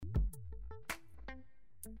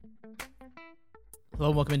Hello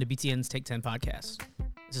and welcome into BTN's Take 10 podcast.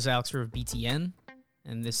 This is Alex of BTN,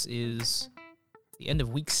 and this is the end of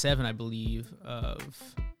week 7, I believe, of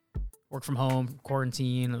work from home,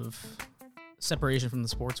 quarantine, of separation from the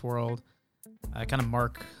sports world. I kind of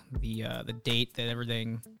mark the date that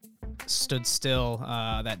everything stood still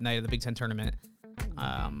that night of the Big Ten tournament.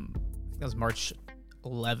 I think that was March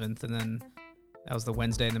 11th, and then that was the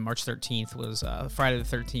Wednesday, and then March 13th was Friday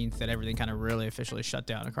the 13th that everything kind of really officially shut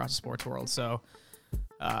down across the sports world. So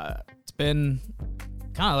it's been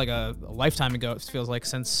kind of like a lifetime ago, it feels like,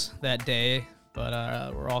 since that day,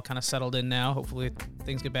 but we're all kind of settled in now. Hopefully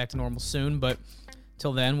things get back to normal soon, but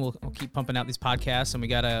till then, we'll keep pumping out these podcasts, and we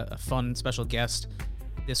got a fun special guest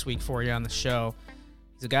this week for you on the show.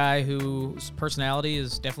 He's a guy whose personality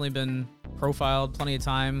has definitely been profiled plenty of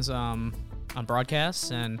times on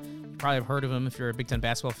broadcasts, and you probably have heard of him if you're a Big Ten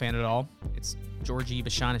basketball fan at all. It's Giorgi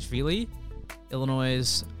Bezhanishvili,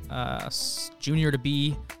 Illinois'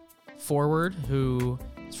 junior-to-be forward who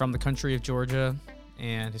is from the country of Georgia,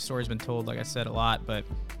 and his story's been told, like I said, a lot, but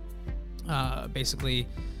basically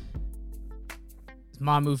his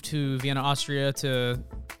mom moved to Vienna, Austria to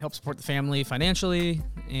help support the family financially,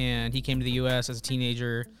 and he came to the U.S. as a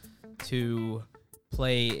teenager to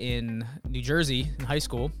play in New Jersey in high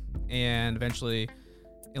school, and eventually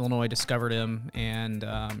Illinois discovered him, and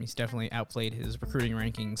he's definitely outplayed his recruiting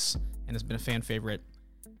rankings and has been a fan favorite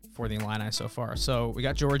for the Illini so far. So we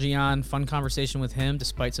got Giorgi on, fun conversation with him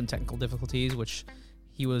despite some technical difficulties, which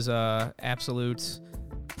he was absolute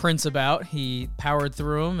prince about. He powered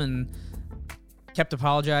through them and kept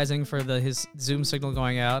apologizing for his Zoom signal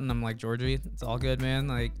going out, and I'm like, Giorgi, it's all good, man.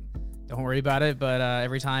 Like, don't worry about it. But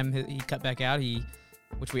every time he cut back out,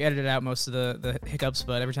 which we edited out most of the hiccups,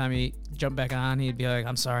 but every time he jumped back on, he'd be like,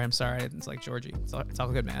 I'm sorry. It's like, Giorgi, it's all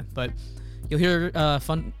good, man. But you'll hear a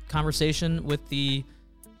fun conversation with the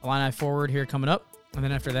Illini forward here coming up. And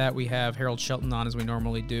then after that, we have Harold Shelton on, as we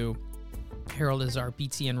normally do. Harold is our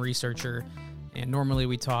BTN researcher, and normally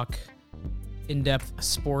we talk in-depth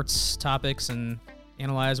sports topics and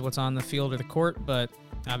analyze what's on the field or the court, but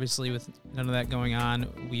obviously with none of that going on,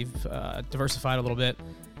 we've diversified a little bit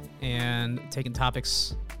and taken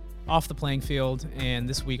topics off the playing field. And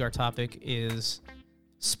this week our topic is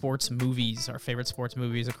sports movies, our favorite sports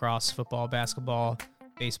movies across football, basketball,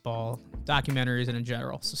 baseball, documentaries, and in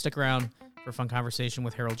general. So stick around for a fun conversation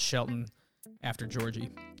with Harold Shelton after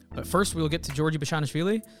Giorgi. But first, we'll get to Giorgi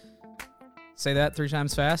Bezhanishvili. Say that 3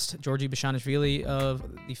 times fast. Giorgi Bezhanishvili of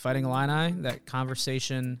the Fighting Illini. That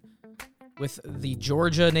conversation with the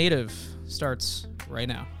Georgia native starts right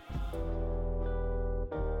now.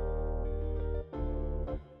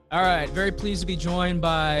 All right, very pleased to be joined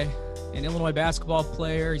by an Illinois basketball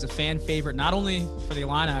player. He's a fan favorite, not only for the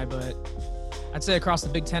Illini, but I'd say across the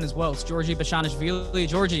Big Ten as well. It's Giorgi Bezhanishvili.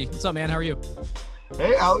 Giorgi, what's up, man? How are you?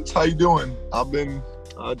 Hey, Alex. How you doing? I've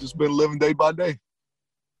just been living day by day.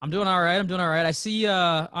 I'm doing all right. I see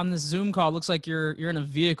on this Zoom call, it looks like you're in a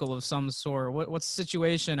vehicle of some sort. What's the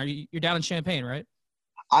situation? You're down in Champaign, right?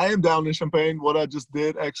 I am down in Champaign. What I just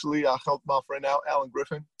did, actually, I helped my friend out, Alan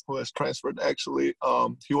Griffin, who has transferred. Actually,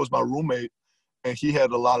 he was my roommate, and he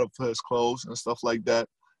had a lot of his clothes and stuff like that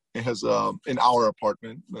in his in our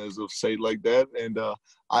apartment, as of say like that. And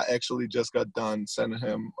I actually just got done sending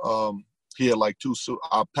him. He had like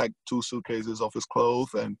I packed 2 suitcases of his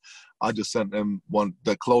clothes, and I just sent him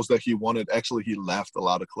the clothes that he wanted. Actually, he left a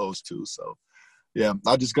lot of clothes too. So, yeah,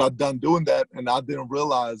 I just got done doing that, and I didn't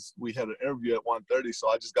realize we had an interview at 1:30. So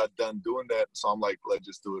I just got done doing that. So I'm like, let's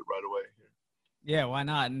just do it right away here. Yeah, why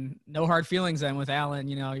not? And no hard feelings then with Alan.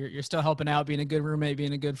 You know, you're still helping out, being a good roommate,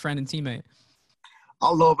 being a good friend and teammate. I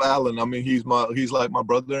love Alan. I mean, he's like my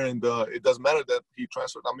brother, and it doesn't matter that he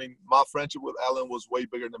transferred. I mean, my friendship with Alan was way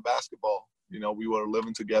bigger than basketball. You know, we were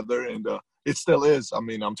living together, and it still is. I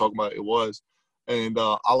mean, I'm talking about it was. And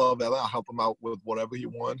I love Alan. I help him out with whatever he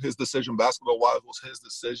wants. His decision basketball-wise was his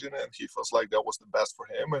decision, and he feels like that was the best for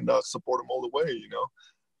him, and support him all the way, you know.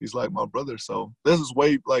 He's like my brother. So this is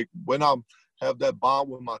way, like, when I have that bond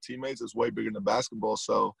with my teammates, it's way bigger than basketball.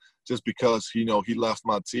 So just because, you know, he left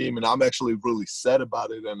my team, and I'm actually really sad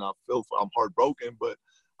about it, and I'm heartbroken, but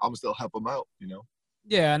I'm still help him out, you know.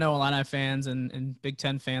 Yeah, I know Illini fans and Big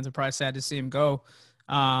Ten fans are probably sad to see him go.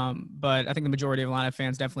 But I think the majority of Illini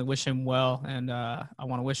fans definitely wish him well, and I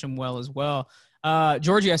want to wish him well as well.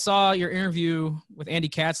 Giorgi, I saw your interview with Andy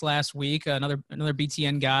Katz last week, another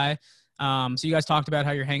BTN guy. So you guys talked about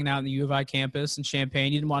how you're hanging out in the U of I campus in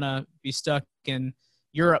Champaign. You didn't want to be stuck in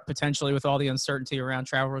Europe potentially with all the uncertainty around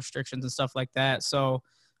travel restrictions and stuff like that. So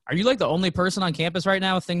are you like the only person on campus right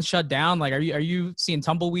now with things shut down? Like, are you seeing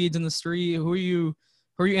tumbleweeds in the street? Who are you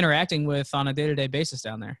interacting with on a day-to-day basis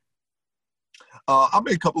down there? I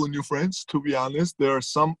made a couple of new friends, to be honest. There are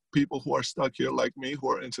some people who are stuck here like me who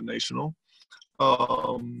are international.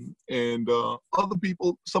 And other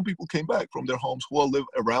people, some people came back from their homes who all live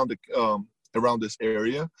around this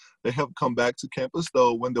area. They have come back to campus,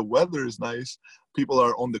 though when the weather is nice, people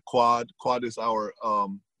are on the quad. Quad is our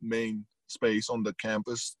main space on the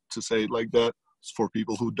campus, to say it like that, for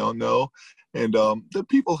people who don't know. And the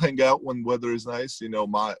people hang out when weather is nice,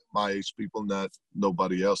 my age people, not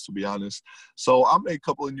nobody else, to be honest. So I make a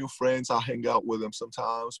couple of new friends. I hang out with them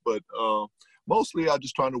sometimes, but mostly I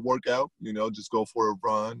just trying to work out, just go for a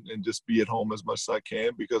run and just be at home as much as I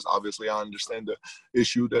can, because obviously I understand the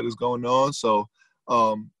issue that is going on. So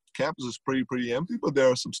campus is pretty empty, but there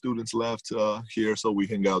are some students left here, so we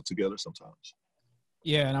hang out together sometimes.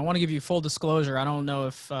 Yeah, and I want to give you full disclosure. I don't know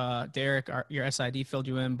if Derek, your SID, filled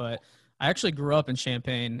you in, but I actually grew up in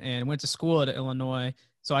Champaign and went to school at Illinois.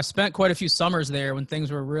 So I spent quite a few summers there when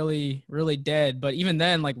things were really, really dead. But even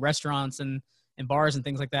then, like restaurants and bars and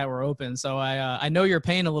things like that were open. So I know your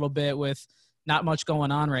pain a little bit with not much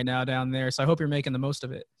going on right now down there. So I hope you're making the most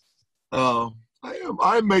of it.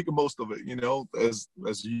 I'm making most of it,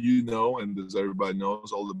 as you know, and as everybody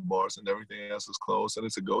knows, all the bars and everything else is closed and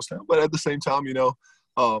it's a ghost town. But at the same time,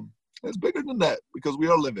 it's bigger than that, because we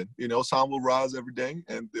are living, sun will rise every day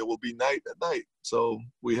and there will be night at night. So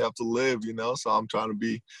we have to live, so I'm trying to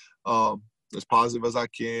be as positive as I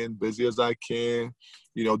can, busy as I can,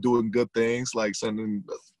 doing good things like sending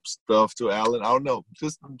stuff to Alan. I don't know,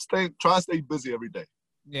 just try to stay busy every day.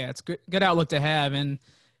 Yeah, it's good outlook to have. And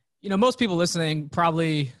most people listening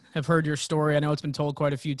probably have heard your story. I know it's been told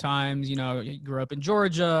quite a few times. You grew up in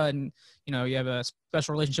Georgia and, you have a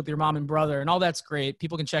special relationship with your mom and brother, and all that's great.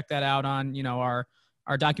 People can check that out on,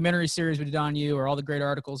 our documentary series we did on you, or all the great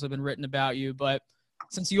articles have been written about you. But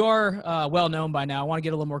since you are well known by now, I want to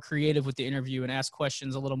get a little more creative with the interview and ask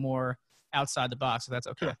questions a little more outside the box, if that's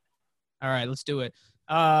okay. Sure. All right, let's do it.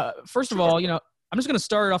 First of all, I'm just going to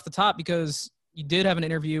start it off the top because you did have an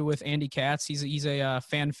interview with Andy Katz. He's a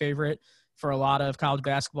fan favorite for a lot of college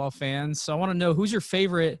basketball fans. So I want to know, who's your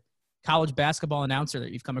favorite college basketball announcer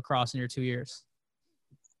that you've come across in your 2 years?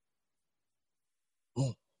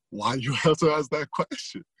 Oh, why you have to ask that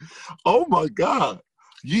question? Oh my God.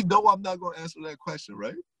 I'm not going to answer that question,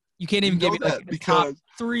 right? You can't even give me that, because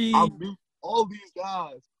top three. I meet all these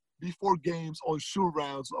guys before games on shoot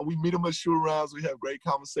rounds. We meet them at shoot rounds. We have great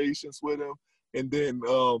conversations with them. And then,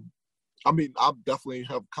 I definitely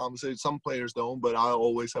have conversations. Some players don't, but I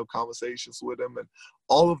always have conversations with them. And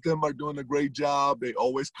all of them are doing a great job. They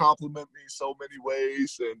always compliment me so many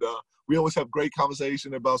ways. And we always have great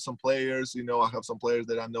conversation about some players. I have some players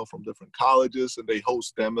that I know from different colleges, and they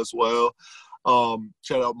host them as well.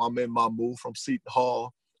 Shout out my man Mahmoud from Seton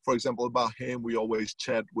Hall. For example, about him, we always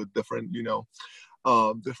chat with different,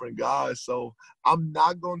 different guys. So I'm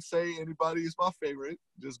not going to say anybody is my favorite,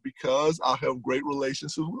 just because I have great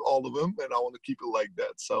relationships with all of them, and I want to keep it like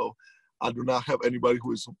that. So I do not have anybody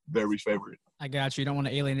who is very favorite. I got you. You don't want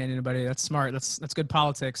to alienate anybody. That's smart. That's good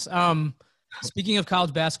politics. Speaking of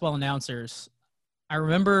college basketball announcers, I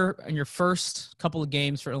remember in your first couple of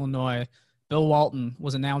games for Illinois, Bill Walton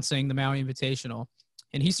was announcing the Maui Invitational,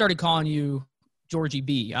 and he started calling you Giorgi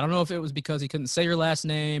B. I don't know if it was because he couldn't say your last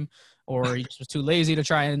name or he just was too lazy to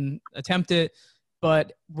try and attempt it,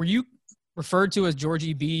 but were you referred to as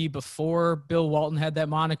Giorgi B before Bill Walton had that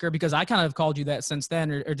moniker? Because I kind of called you that since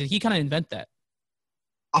then, or did he kind of invent that?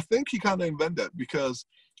 I think he kind of invented that, because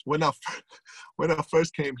when I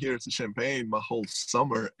first came here to Champaign, my whole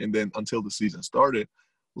summer and then until the season started,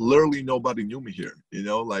 literally nobody knew me here.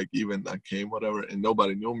 Like even I came, whatever, and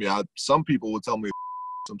nobody knew me. Some people would tell me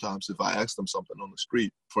sometimes if I asked them something on the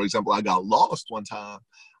street. For example, I got lost one time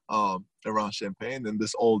around Champaign, and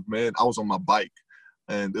this old man, I was on my bike,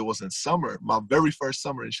 and it was in summer, my very first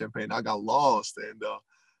summer in Champaign. I got lost, and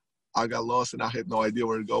I had no idea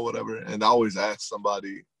where to go, whatever. And I always ask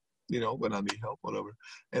somebody, when I need help, whatever.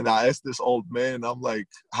 And I asked this old man, I'm like,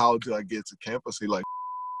 how do I get to campus? He like,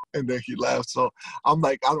 and then he laughed. So I'm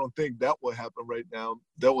like, I don't think that will happen right now.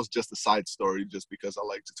 That was just a side story, just because I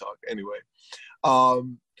like to talk anyway.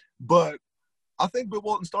 But I think Bill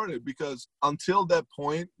Walton started, because until that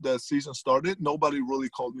point, that season started, nobody really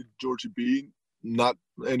called me Giorgi B. Not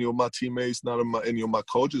any of my teammates, not any of my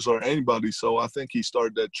coaches or anybody. So I think he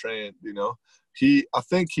started that trend. I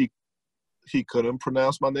think he couldn't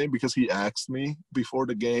pronounce my name, because he asked me before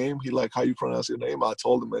the game. He like, how you pronounce your name? I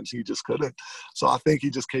told him, and he just couldn't. So I think he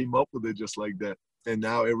just came up with it just like that. And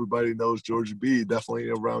now everybody knows Giorgi B, definitely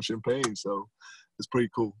around Champaign. So it's pretty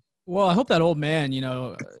cool. Well, I hope that old man,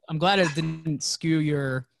 I'm glad it didn't skew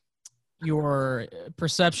your your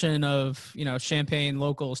perception of, you know, Champaign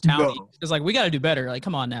locals townie. No. It's like, we got to do better. Like,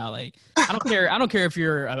 come on now. Like, I don't care if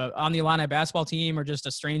you're on the Illini basketball team or just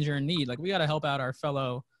a stranger in need. Like, we got to help out our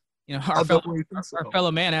fellow, you know, I definitely think so. our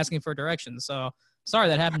fellow man asking for directions. So sorry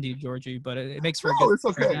that happened to you, Giorgi, but it makes for a good. No, it's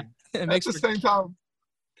okay. It At makes the for, same time,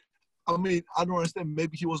 I mean, I don't understand.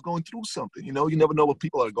 Maybe he was going through something. You know, you never know what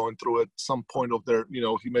people are going through at some point of their, you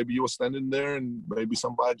know, maybe he was standing there and maybe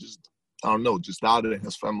somebody just, I don't know, just died in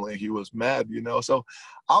his family and he was mad, you know. So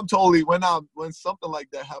I'm totally, when something like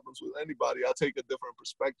that happens with anybody, I take a different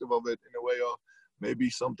perspective of it in a way of maybe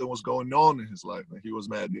something was going on in his life and he was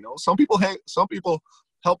mad, you know. Some people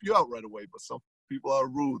help you out right away, but some people are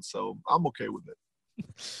rude. So I'm okay with it.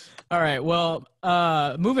 All right. Well,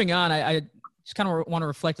 moving on, I just kind of want to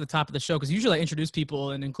reflect at the top of the show, because usually I introduce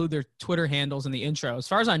people and include their Twitter handles in the intro. As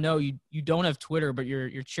far as I know, you don't have Twitter, but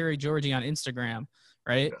you're Cherry Giorgi on Instagram,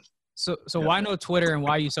 right? Yes. So Yeah. why no Twitter, and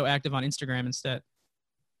why are you so active on Instagram instead?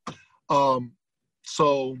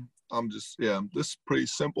 So this is pretty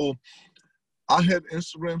simple. I had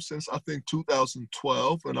Instagram since I think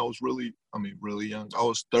 2012, and I was really young. I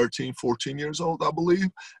was 13, 14 years old, I believe.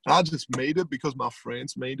 And I just made it because my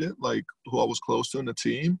friends made it, like who I was close to in the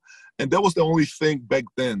team. And that was the only thing back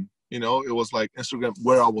then, you know, it was like Instagram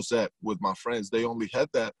where I was at with my friends. They only had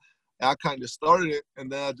that. And I kind of started it, and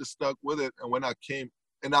then I just stuck with it. And when I came,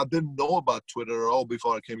 and I didn't know about Twitter at all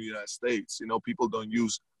before I came to the United States. You know, people don't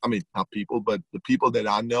use, not people, but the people that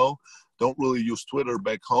I know don't really use Twitter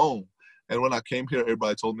back home. And when I came here,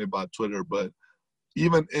 everybody told me about Twitter. But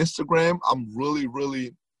even Instagram, I'm really,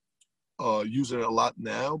 really using it a lot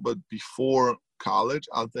now. But before college,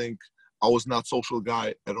 I think I was not social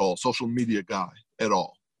media guy at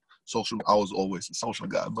all. I was always a social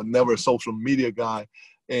guy, but never a social media guy.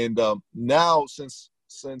 And now, since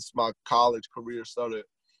my college career started,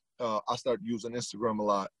 I started using Instagram a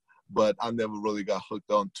lot. But I never really got hooked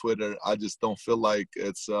on Twitter. I just don't feel like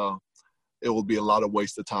it will be a lot of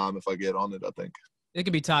waste of time if I get on it, I think. It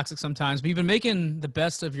can be toxic sometimes, but you've been making the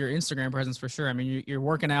best of your Instagram presence for sure. I mean, you're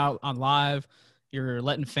working out on live, you're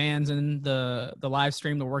letting fans in the live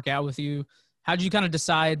stream to work out with you. How did you kind of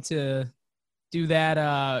decide to do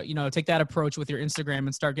that, take that approach with your Instagram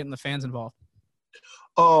and start getting the fans involved?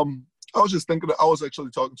 I was just thinking, I was actually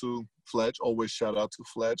talking to Fletch. Always shout out to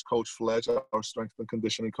Fletch, Coach Fletch, our strength and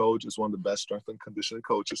conditioning coach. Is one of the best strength and conditioning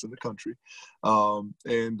coaches in the country.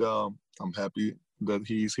 I'm happy that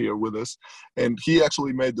he's here with us. And he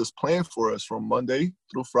actually made this plan for us from Monday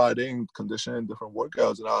through Friday in conditioning different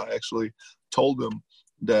workouts. And I actually told him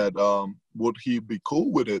that would he be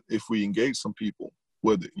cool with it if we engage some people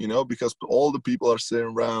with it, you know, because all the people are sitting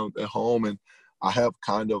around at home, and I have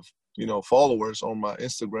kind of, followers on my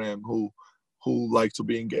Instagram who like to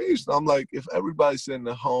be engaged. I'm like, if everybody's sitting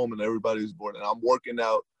at home and everybody's bored and I'm working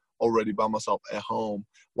out already by myself at home,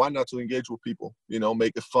 why not to engage with people,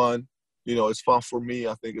 make it fun. It's fun for me.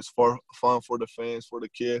 I think it's fun for the fans, for the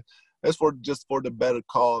kid. It's for the better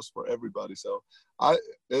cause for everybody. So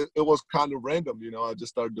it was kind of random, I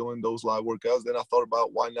just started doing those live workouts. Then I thought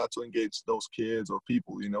about why not to engage those kids or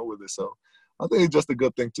people, with it. So I think it's just a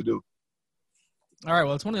good thing to do. All right.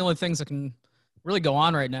 Well, it's one of the only things that can really go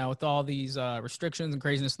on right now with all these restrictions and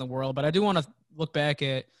craziness in the world. But I do want to look back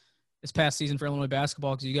at this past season for Illinois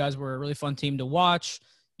basketball, because you guys were a really fun team to watch.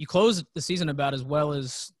 You closed the season about as well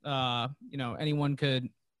as, anyone could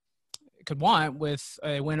want, with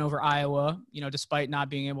a win over Iowa, despite not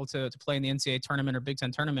being able to play in the NCAA tournament or Big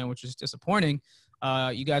Ten tournament, which is disappointing.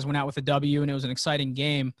 You guys went out with a W, and it was an exciting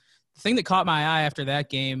game. The thing that caught my eye after that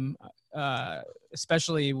game,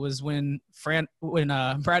 especially, was when Brad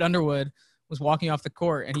Underwood was walking off the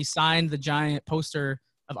court and he signed the giant poster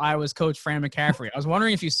of Iowa's coach, Fran McCaffrey. I was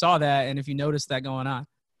wondering if you saw that and if you noticed that going on.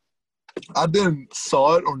 I didn't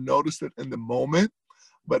saw it or notice it in the moment,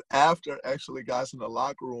 but after, actually, guys in the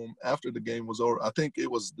locker room, after the game was over, I think it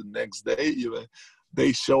was the next day even,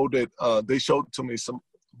 they showed it. They showed it to me.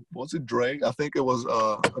 Was it Drake? I think it was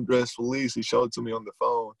Andres Feliz. He showed it to me on the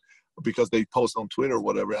phone because they post on Twitter or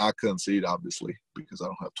whatever. I couldn't see it, obviously, because I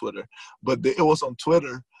don't have Twitter. But it was on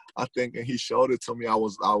Twitter, I think, and he showed it to me. I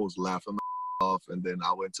was laughing my off, and then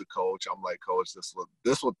I went to Coach. I'm like, Coach, this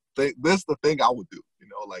is the thing I would do,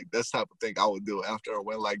 like this type of thing I would do after a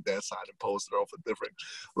win like that, sign a poster off a different,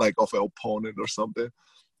 like off an opponent or something.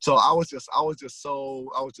 So I was just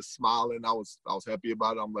smiling. I was happy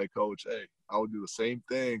about it. I'm like, Coach, hey, I would do the same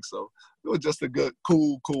thing. So it was just a good,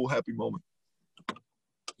 cool, happy moment.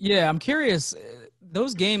 Yeah, I'm curious.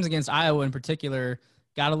 Those games against Iowa in particular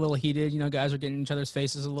got a little heated. Guys were getting in each other's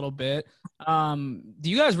faces a little bit. Do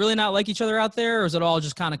you guys really not like each other out there, or is it all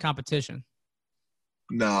just kind of competition?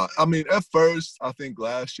 Nah, I mean, at first, I think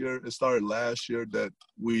it started last year that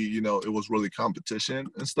it was really competition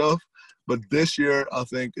and stuff. But this year, I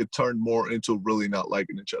think it turned more into really not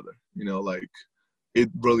liking each other. Like it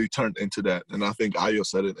really turned into that. And I think Ayo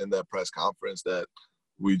said it in that press conference that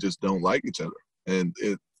we just don't like each other. And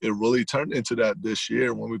it really turned into that this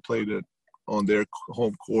year when we played it on their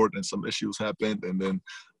home court and some issues happened. And then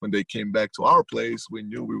when they came back to our place, we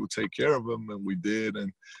knew we would take care of them, and we did.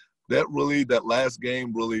 And that last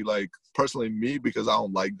game really, like, personally me, because I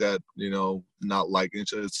don't like that, not liking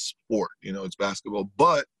each other. It's sport, it's basketball.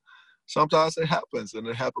 But sometimes it happens, and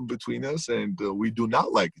it happened between us, and we do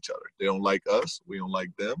not like each other. They don't like us. We don't like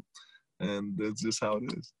them. And that's just how it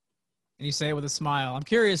is. And you say it with a smile. I'm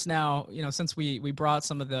curious now, since we brought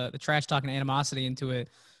some of the trash talk and animosity into it,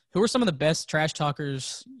 who are some of the best trash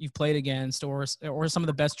talkers you've played against, or some of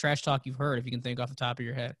the best trash talk you've heard, if you can think off the top of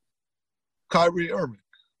your head? Kyrie Irving,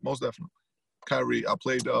 most definitely. Kyrie, I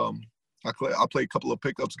played a couple of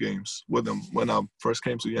pickups games with him when I first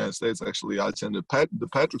came to the United States. Actually, I attended the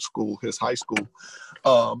Patrick School, his high school.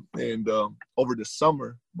 And over the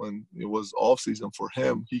summer, when it was off season for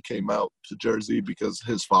him, he came out to Jersey because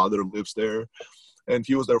his father lives there. And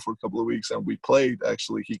he was there for a couple of weeks, and we played.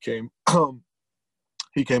 Actually, he came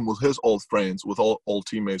with his old friends, with all old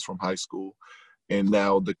teammates from high school. And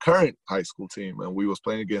now the current high school team, and we was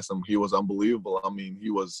playing against him. He was unbelievable. I mean,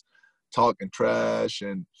 he was talking trash,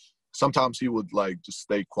 and sometimes he would, like, just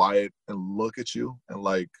stay quiet and look at you, and,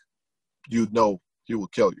 like, he will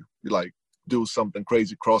kill you. You, like, do something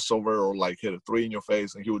crazy, crossover, or, like, hit a three in your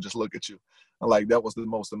face, and he would just look at you. And, like, that was the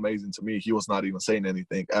most amazing to me. He was not even saying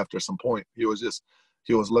anything after some point. He was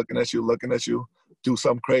looking at you, do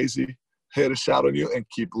something crazy, hit a shot on you, and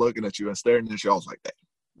keep looking at you and staring at you. I was like, that.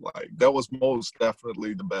 Like, that was most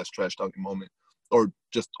definitely the best trash talking moment, or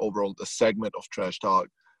just overall the segment of trash talk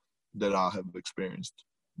that I have experienced.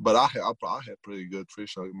 But I had pretty good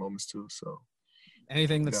trash talking moments too. So,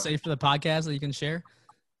 anything that's safe for the podcast that you can share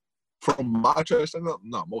from my trash talking?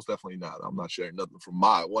 No, most definitely not. I'm not sharing nothing from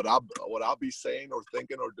what I'll be saying or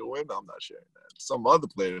thinking or doing. I'm not sharing that. Some other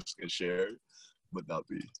players can share, but not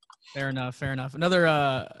me. Fair enough.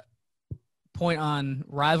 Another point on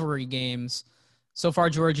rivalry games. So far,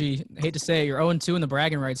 Giorgi, I hate to say it, you're 0-2 in the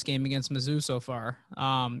bragging rights game against Mizzou so far.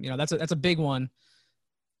 That's a big one.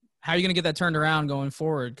 How are you going to get that turned around going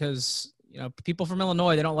forward? Because, people from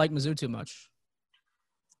Illinois, they don't like Mizzou too much.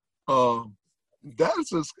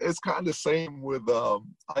 It's kind of same with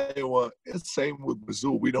Iowa. It's same with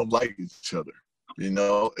Mizzou. We don't like each other.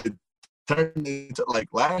 It turned into, like,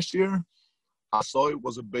 last year, I saw it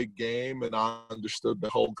was a big game, and I understood the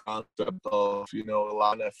whole concept of,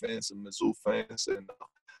 Illini fans and Mizzou fans.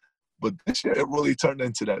 But this year, it really turned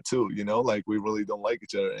into that too, like, we really don't like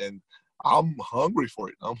each other. And I'm hungry for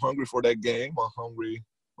it. I'm hungry for that game. I'm hungry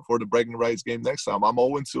for the bragging rights game next time. I'm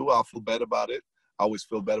 0-2. I feel bad about it. I always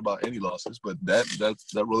feel bad about any losses, but that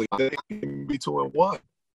really can be 2-1. All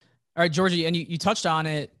right, Giorgi, and you touched on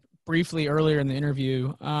it briefly earlier in the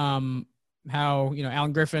interview, how,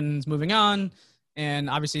 Alan Griffin's moving on, and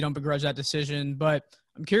obviously you don't begrudge that decision. But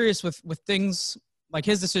I'm curious with things like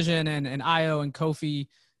his decision and Ayo and Kofi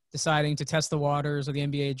deciding to test the waters of the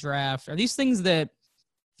NBA draft. Are these things that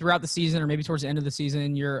throughout the season, or maybe towards the end of the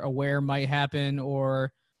season, you're aware might happen?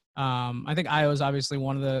 Or I think Ayo is obviously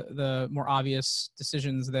one of the more obvious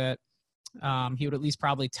decisions that he would at least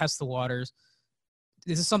probably test the waters.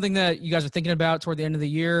 Is this something that you guys are thinking about toward the end of the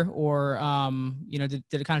year, or did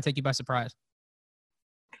it kind of take you by surprise?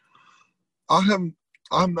 I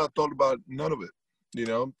have not thought about none of it,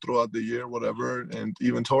 throughout the year, whatever, and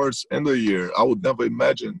even towards end of the year, I would never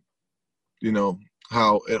imagine,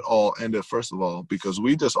 how it all ended, first of all, because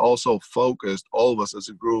we just also focused, all of us as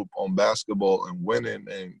a group, on basketball and winning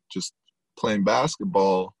and just playing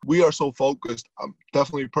basketball. We are so focused.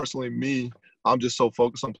 Definitely, personally, me, I'm just so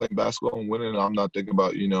focused on playing basketball and winning. I'm not thinking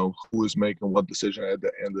about, who is making what decision at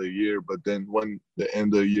the end of the year. But then when the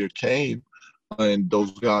end of the year came and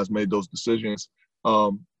those guys made those decisions,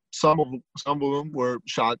 some of them were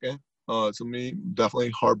shocking. To me, definitely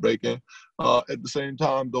heartbreaking. At the same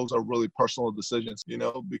time, those are really personal decisions,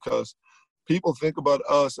 because people think about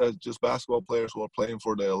us as just basketball players who are playing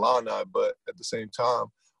for the Illini, but at the same time,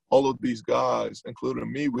 all of these guys,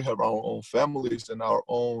 including me, we have our own families and our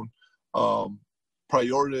own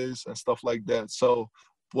priorities and stuff like that. So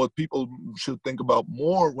what people should think about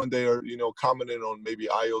more when they are, commenting on maybe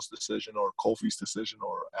Ayo's decision or Kofi's decision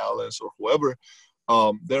or Allen's or whoever,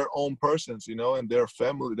 their own persons, and their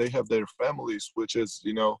family, they have their families, which is,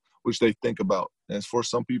 which they think about. And for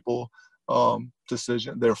some people,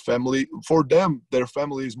 decision, their family, for them, their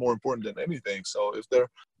family is more important than anything. So if they're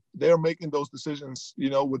they're making those decisions,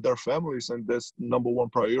 with their families, and that's number one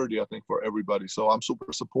priority, I think, for everybody. So I'm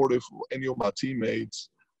super supportive of any of my teammates,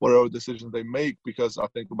 whatever decisions they make, because I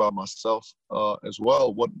think about myself as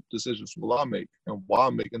well. What decisions will I make, and why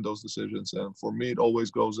I'm making those decisions? And for me, it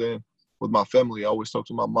always goes in with my family. I always talk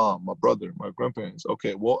to my mom, my brother, my grandparents.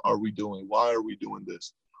 Okay, what are we doing? Why are we doing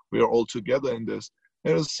this? We are all together in this.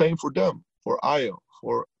 And it's the same for them, for Ayo,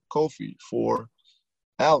 for Kofi, for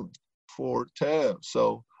Alan, for Tab.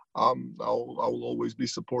 So I will always be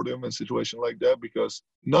supportive in a situation like that, because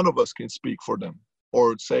none of us can speak for them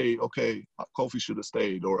or say, okay, Kofi should have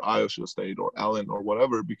stayed, or Ayo should have stayed, or Alan, or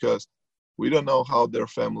whatever, because we don't know how their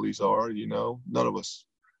families are, none of us.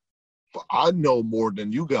 I know more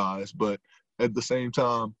than you guys, but at the same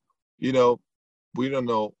time, we don't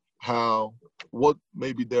know what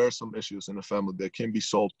maybe there are some issues in the family that can be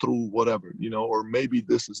solved through whatever, or maybe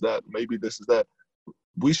this is that, maybe this is that.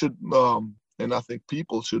 We should, and I think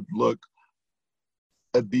people should look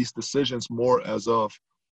at these decisions more as of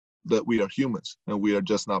that we are humans and we are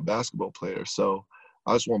just not basketball players. So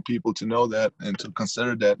I just want people to know that and to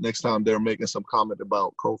consider that next time they're making some comment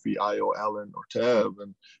about Kofi, Ayo, Allen, or Tev,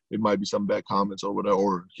 and it might be some bad comments or whatever,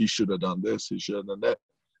 or he should have done this, he should have done that.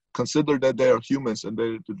 Consider that they are humans and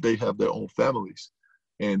they have their own families,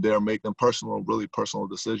 and they're making really personal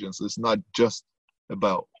decisions. It's not just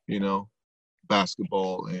about,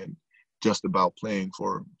 basketball and just about playing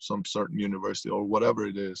for some certain university or whatever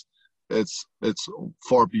it is. It's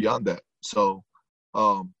far beyond that. So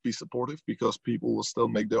be supportive, because people will still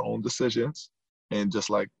make their own decisions, and just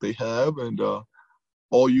like they have, and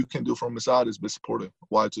all you can do from the side is be supportive.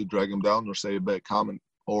 Why to drag them down or say a bad comment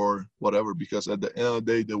or whatever, because at the end of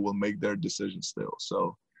the day, they will make their decisions still.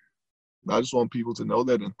 So I just want people to know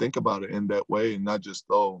that and think about it in that way, and not just,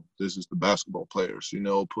 oh, this is the basketball players,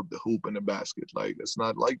 put the hoop in the basket. Like, it's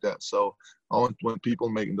not like that. So I want, when people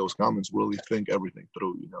making those comments, really think everything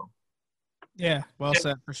through, Yeah, well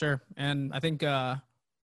said, for sure. And I think,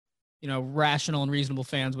 rational and reasonable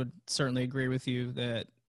fans would certainly agree with you that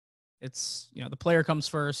it's, the player comes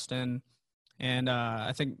first. And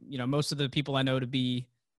I think, most of the people I know to be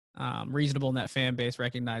reasonable in that fan base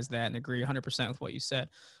recognize that and agree 100% with what you said.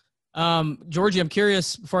 Giorgi, I'm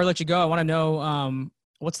curious, before I let you go, I want to know,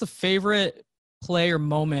 what's the favorite play or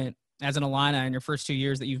moment as an Illini in your first 2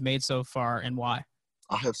 years that you've made so far, and why?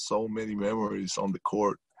 I have so many memories on the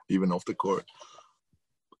court, even off the court.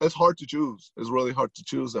 It's hard to choose. It's really hard to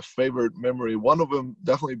choose a favorite memory. One of them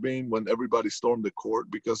definitely being when everybody stormed the court,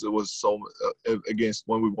 because it was so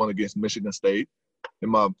when we won against Michigan State in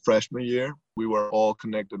my freshman year. We were all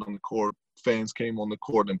connected on the court. Fans came on the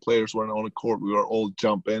court and players weren't on the court. We were all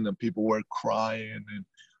jumping and people were crying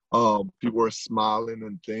and people were smiling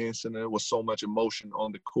and dancing. And it was so much emotion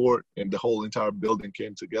on the court, and the whole entire building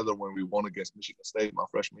came together when we won against Michigan State my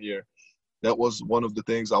freshman year. That was one of the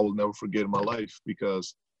things I will never forget in my life,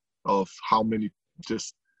 because of how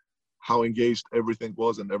engaged everything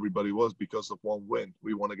was and everybody was because of one win.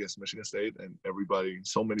 We won against Michigan State, and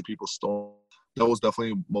so many people stormed. That was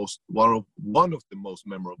definitely one of the most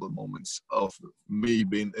memorable moments of me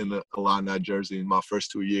being in the Illini jersey in my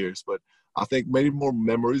first 2 years. But I think many more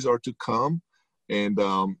memories are to come, and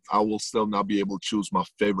I will still not be able to choose my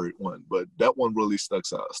favorite one. But that one really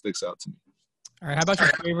sticks out to me. All right, how about your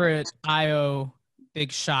favorite Ayo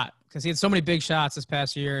big shot? Because he had so many big shots this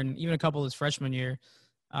past year, and even a couple his freshman year.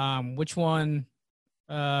 Which one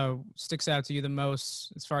sticks out to you the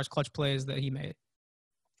most as far as clutch plays that he made?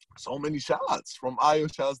 So many shots from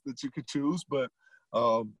Ayo, shots that you could choose, but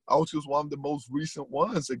I'll choose one of the most recent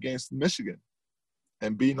ones against Michigan.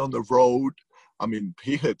 And being on the road, I mean,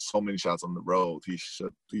 he hit so many shots on the road. He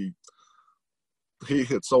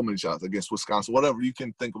hit so many shots against Wisconsin, whatever you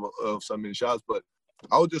can think of so many shots. But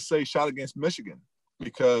I would just say shot against Michigan,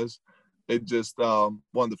 because it just one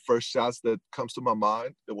of the first shots that comes to my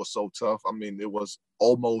mind. It was so tough. I mean, it was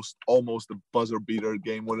almost a buzzer beater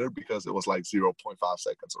game winner, because it was like 0.5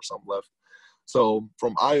 seconds or something left. So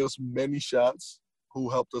from Ayo's many shots who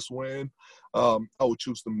helped us win, I would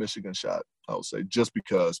choose the Michigan shot, I would say, just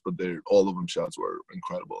because, but all of them shots were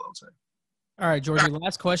incredible, I would say. All right, Giorgi,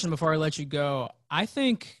 last question before I let you go. I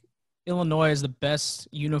think Illinois is the best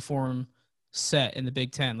uniform set in the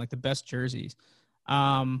Big Ten, like the best jerseys.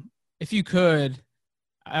 If you could,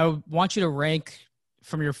 I want you to rank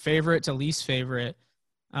from your favorite to least favorite,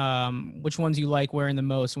 which ones you like wearing the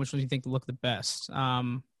most and which ones you think look the best.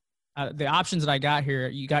 The options that I got here,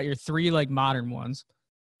 you got your three like modern ones,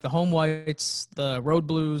 the home whites, the road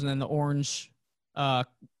blues, and then the orange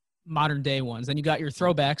modern day ones. Then you got your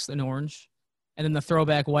throwbacks in orange, and then the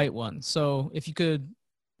throwback white ones. So if you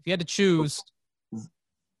had to choose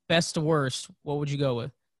best to worst, what would you go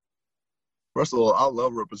with? First of all, I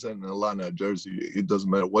love representing Atlanta jersey. It doesn't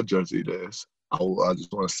matter what jersey it is. I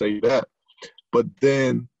just want to say that. But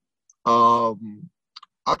then I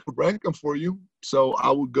could rank them for you. So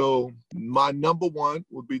I would go, my number one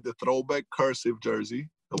would be the throwback cursive jersey,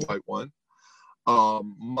 the white one.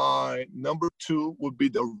 My number two would be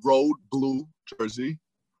the road blue jersey,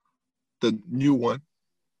 the new one.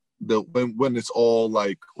 When it's all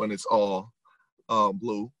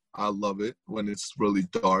blue. I love it. When it's really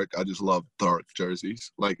dark, I just love dark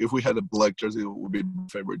jerseys. Like if we had a black jersey, it would be my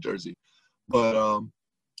favorite jersey. But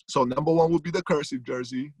so number one would be the cursive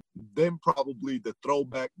jersey. Then probably the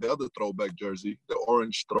other throwback jersey, the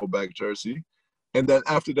orange throwback jersey. And then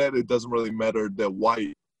after that, it doesn't really matter, the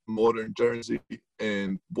white modern jersey.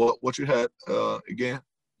 And what you had again?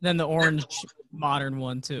 Then the orange modern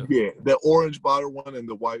one too. Yeah, the orange modern one and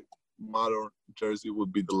the white modern jersey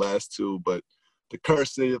would be the last two. But the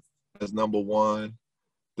cursive is number one,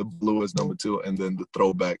 the blue is number two, and then the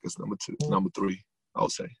throwback is number three, I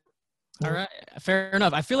would say. All right, fair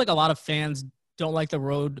enough. I feel like a lot of fans don't like the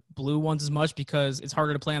road blue ones as much because it's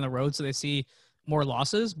harder to play on the road, so they see more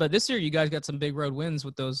losses. But this year, you guys got some big road wins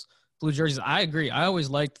with those blue jerseys. I agree. I always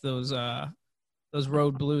liked those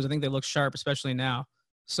road blues. I think they look sharp, especially now.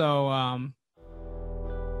 So,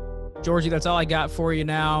 Giorgi, that's all I got for you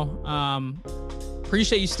now.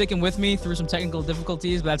 Appreciate you sticking with me through some technical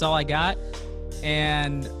difficulties, but that's all I got.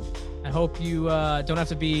 And I hope you don't have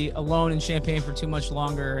to be alone in Champaign for too much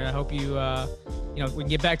longer. I hope you, we can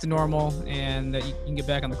get back to normal and that you can get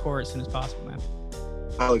back on the court as soon as possible, man.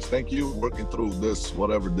 Alex, thank you. Working through this,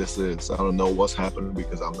 whatever this is. I don't know what's happening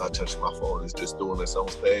because I'm not touching my phone. It's just doing its own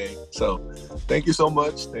thing. So thank you so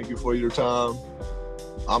much. Thank you for your time.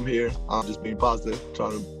 I'm here. I'm just being positive,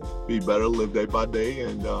 trying to be better, live day by day,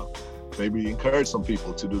 and maybe encourage some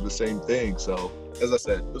people to do the same thing. So as I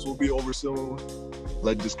said, this will be over soon.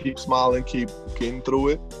 Let's just keep smiling, keep getting through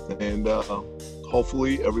it, and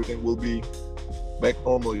hopefully everything will be back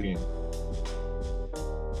normal again.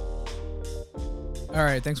 All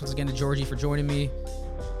right, thanks once again to Giorgi for joining me.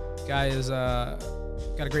 Guy is got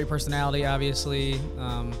a great personality, obviously.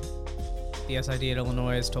 The SID at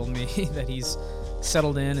Illinois has told me that he's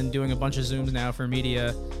settled in and doing a bunch of Zooms now for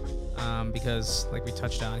media because, like we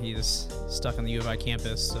touched on, he's stuck on the U of I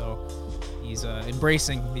campus, so he's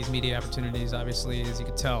embracing these media opportunities, obviously, as you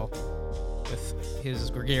could tell with his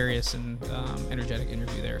gregarious and energetic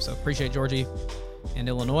interview there. So appreciate Giorgi and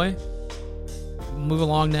Illinois. Move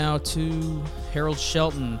along now to Harold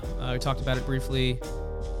Shelton. We talked about it briefly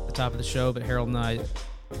at the top of the show, but Harold and I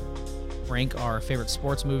rank our favorite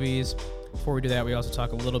sports movies. Before we do that, we also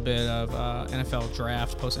talk a little bit of NFL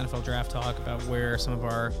draft, post-NFL draft talk about where some of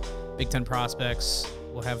our Big Ten prospects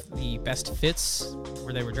will have the best fits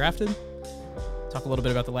where they were drafted. Talk a little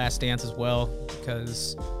bit about The Last Dance as well,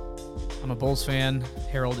 because I'm a Bulls fan.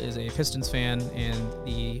 Harold is a Pistons fan, and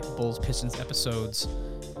the Bulls-Pistons episodes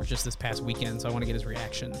were just this past weekend, so I want to get his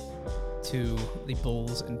reaction to the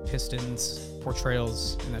Bulls and Pistons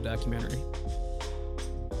portrayals in that documentary.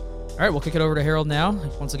 All right, we'll kick it over to Harold now.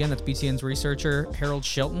 Once again, that's BTN's researcher, Harold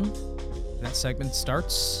Shelton. And that segment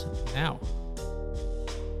starts now.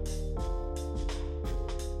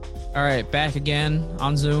 All right, back again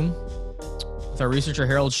on Zoom with our researcher,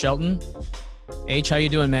 Harold Shelton. H, how you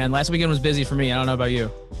doing, man? Last weekend was busy for me. I don't know about you.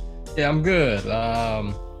 Yeah, I'm good.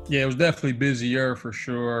 It was definitely busier for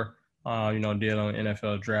sure. Dealing with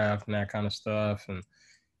NFL draft and that kind of stuff. And,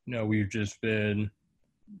 we've just been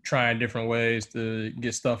trying different ways to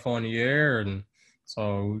get stuff on the air. And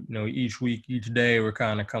so, each week, each day, we're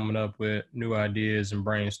kind of coming up with new ideas and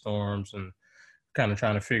brainstorms and kind of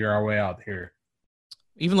trying to figure our way out here.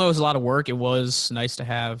 Even though it was a lot of work, it was nice to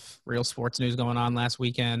have real sports news going on last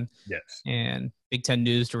weekend. Yes. And Big Ten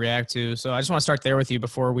news to react to. So I just want to start there with you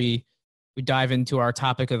before we dive into our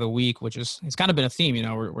topic of the week, which is, it's kind of been a theme.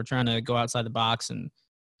 We're trying to go outside the box and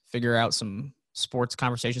figure out some sports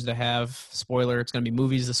conversations to have. Spoiler, it's going to be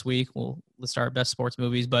movies this week. Let's start best sports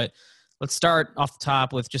movies, but let's start off the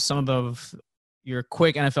top with just some of your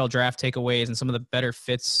quick NFL draft takeaways and some of the better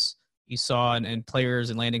fits you saw and players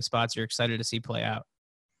and landing spots you're excited to see play out.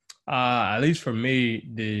 At least for me,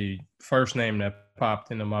 the first name that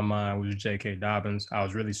popped into my mind was J.K. Dobbins. I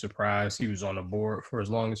was really surprised he was on the board for as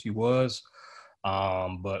long as he was. But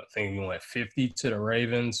I think he went 50 to the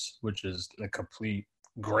Ravens, which is a complete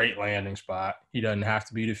great landing spot. He doesn't have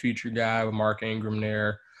to be the featured guy with Mark Ingram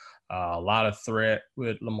there. A lot of threat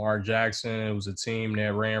with Lamar Jackson. It was a team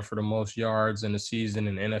that ran for the most yards in the season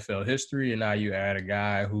in NFL history. And now you add a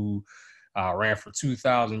guy who ran for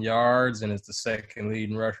 2,000 yards and is the second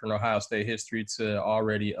leading rusher in Ohio State history to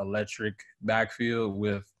already electric backfield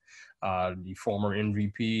with the former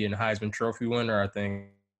MVP and Heisman Trophy winner. I think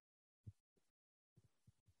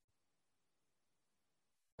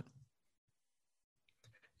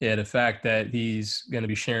the fact that he's going to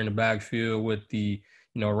be sharing the backfield with the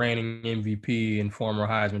reigning MVP and former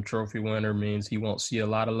Heisman Trophy winner means he won't see a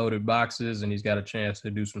lot of loaded boxes, and he's got a chance to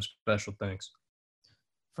do some special things.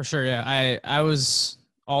 For sure, yeah. I was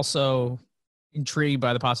also intrigued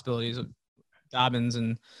by the possibilities of Dobbins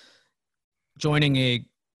and joining a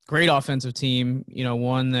great offensive team,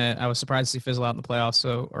 one that I was surprised to see fizzle out in the playoffs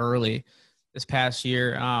so early this past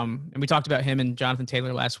year. And we talked about him and Jonathan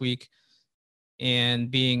Taylor last week and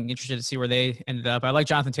being interested to see where they ended up. I like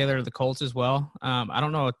Jonathan Taylor to the Colts as well. I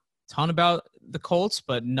don't know a ton about the Colts,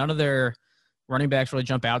 but none of their running backs really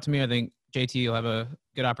jump out to me. I think JT will have a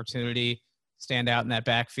good opportunity stand out in that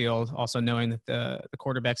backfield. Also knowing that the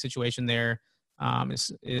quarterback situation there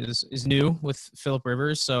is new with Phillip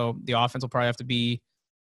Rivers, so the offense will probably have to be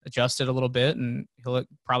adjusted a little bit, and he'll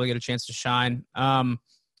probably get a chance to shine.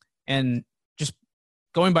 And just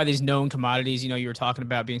going by these known commodities, you were talking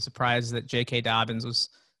about being surprised that J.K. Dobbins was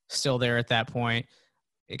still there at that point.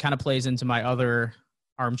 It kind of plays into my other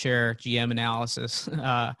armchair GM analysis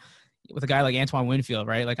with a guy like Antoine Winfield,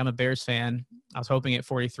 right? Like, I'm a Bears fan. I was hoping at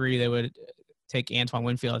 43 they would take Antoine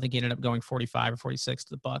Winfield. I think he ended up going 45 or 46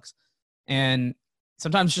 to the Bucs. And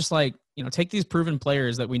sometimes just like, take these proven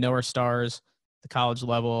players that we know are stars at the college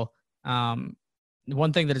level.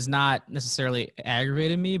 One thing that has not necessarily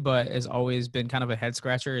aggravated me, but has always been kind of a head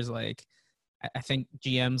scratcher is like, I think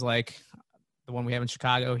GMs like the one we have in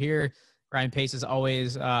Chicago here, Ryan Pace is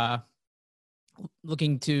always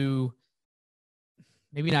looking to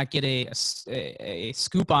maybe not get a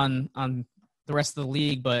scoop on the rest of the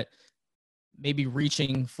league, but maybe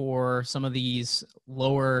reaching for some of these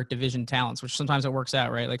lower division talents, which sometimes it works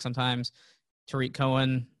out, right? Like sometimes Tariq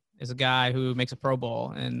Cohen is a guy who makes a Pro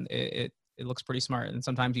Bowl and it looks pretty smart. And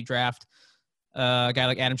sometimes you draft a guy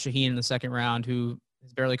like Adam Shaheen in the second round who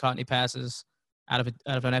has barely caught any passes out of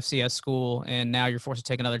an FCS school, and now you're forced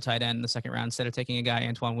to take another tight end in the second round instead of taking a guy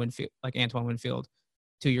Antoine Winfield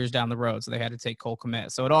 2 years down the road. So they had to take Cole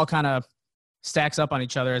Kmet. So it all kind of stacks up on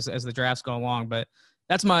each other as the drafts go along. But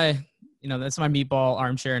that's my meatball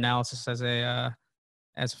armchair analysis as a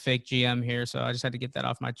fake GM here. So I just had to get that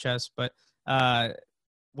off my chest. But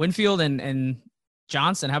Winfield and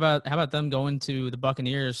Johnson, how about them going to the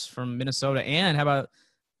Buccaneers from Minnesota, and how about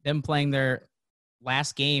them playing their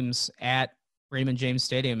last games at Raymond James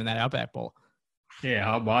Stadium in that Outback Bowl? Yeah,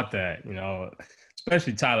 how about that?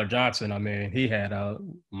 Especially Tyler Johnson. I mean, he had a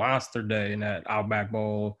monster day in that Outback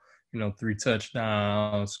Bowl. 3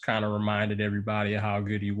 touchdowns, kind of reminded everybody of how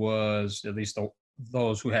good he was, at least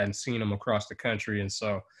those who hadn't seen him across the country. And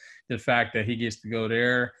so the fact that he gets to go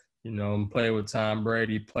there, and play with Tom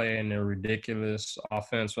Brady, play in a ridiculous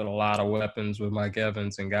offense with a lot of weapons with Mike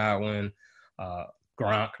Evans and Godwin,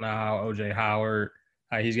 Gronk now, O.J. Howard,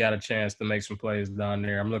 he's got a chance to make some plays down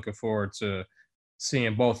there. I'm looking forward to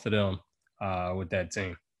seeing both of them with that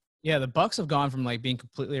team. Yeah, the Bucs have gone from like being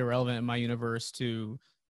completely irrelevant in my universe to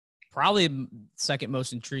probably second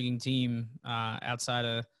most intriguing team outside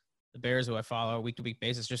of the Bears, who I follow week-to-week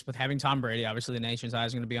basis, just with having Tom Brady. Obviously, the nation's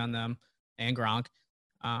eyes are going to be on them, and Gronk.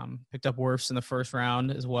 Picked up Wirfs in the first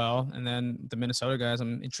round as well. And then the Minnesota guys,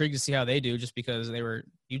 I'm intrigued to see how they do, just because they were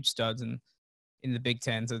huge studs in the Big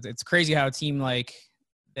Ten. So it's crazy how a team like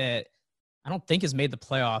that, I don't think has made the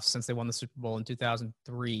playoffs since they won the Super Bowl in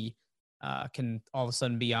 2003, can all of a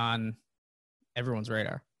sudden be on everyone's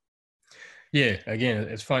radar. Yeah, again,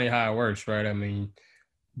 it's funny how it works, right? I mean,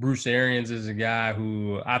 Bruce Arians is a guy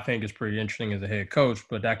who I think is pretty interesting as a head coach,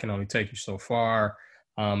 but that can only take you so far.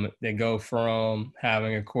 They go from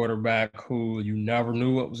having a quarterback who you never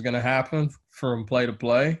knew what was going to happen from play to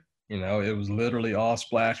play. It was literally all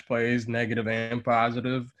splash plays, negative and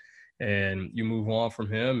positive, and you move on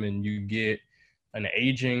from him and you get an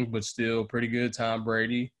aging but still pretty good Tom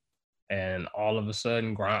Brady, and all of a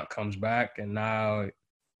sudden Gronk comes back, and now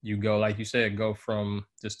you go, like you said, go from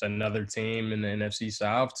just another team in the NFC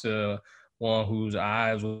South to one whose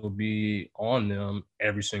eyes will be on them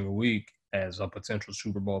every single week as a potential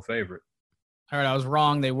Super Bowl favorite. All right, I was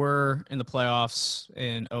wrong. They were in the playoffs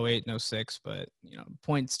in 08 and 06, but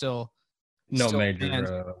point still. No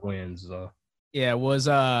major wins, though. Yeah, was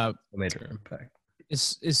major impact.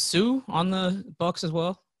 Is Sue on the Bucs as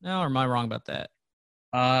well now, or am I wrong about that?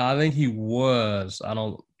 I think he was. I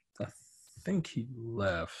think he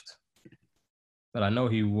left, but I know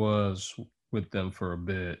he was with them for a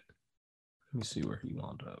bit. Let me see where he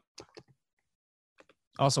wound up.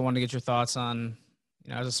 Also wanted to get your thoughts on,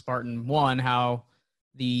 as a Spartan, one, how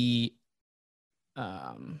the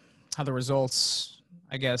results,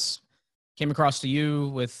 I guess, came across to you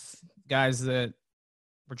with guys that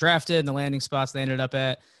were drafted and the landing spots they ended up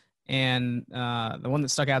at. And the one that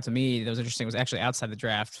stuck out to me that was interesting was actually outside the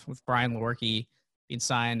draft with Brian Lewerke being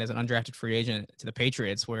signed as an undrafted free agent to the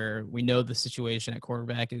Patriots, where we know the situation at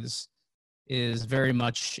quarterback is very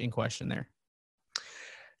much in question there.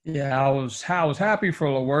 Yeah, I was happy for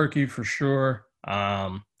Lewerke for sure.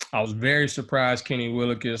 I was very surprised Kenny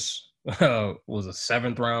Willekes was a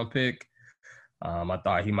 7th-round pick. I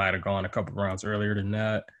thought he might have gone a couple rounds earlier than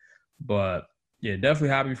that. But, yeah, definitely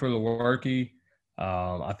happy for Lewerke.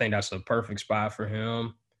 I think that's a perfect spot for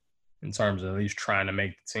him in terms of at least trying to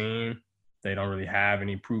make the team. They don't really have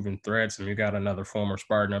any proven threats. And you got another former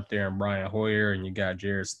Spartan up there in Brian Hoyer, and you got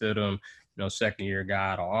Jarrett Stidham, second-year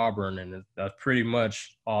guy out of Auburn. And that's pretty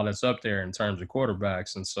much all that's up there in terms of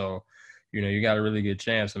quarterbacks. And so, you got a really good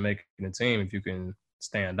chance of making the team if you can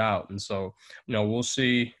stand out. And so, we'll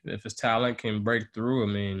see if his talent can break through. I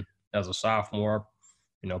mean, as a sophomore,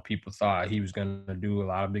 people thought he was going to do a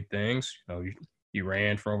lot of big things. He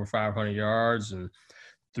ran for over 500 yards and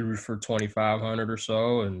threw for 2,500 or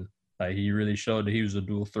so. And he really showed that he was a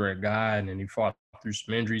dual threat guy. And then he fought through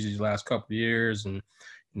some injuries these last couple of years. And,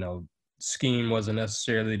 scheme wasn't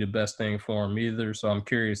necessarily the best thing for him either. So I'm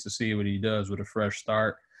curious to see what he does with a fresh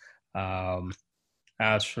start.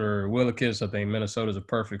 As for Willekes, I think Minnesota's a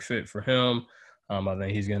perfect fit for him. I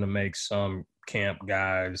think he's going to make some camp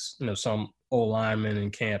guys, some old lineman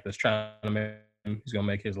in camp that's trying to make him, he's going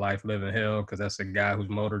to make his life live in hell because that's a guy whose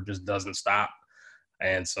motor just doesn't stop.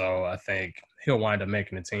 And so I think he'll wind up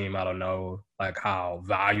making the team. I don't know how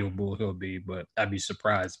valuable he'll be, but I'd be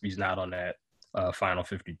surprised if he's not on that final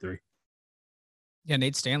 53. Yeah,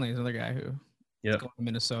 Nate Stanley is another guy who going to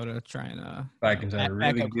Minnesota trying to Vikings had a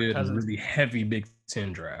really good and really heavy Big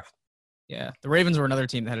Ten draft. Yeah, the Ravens were another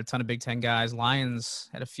team that had a ton of Big Ten guys. Lions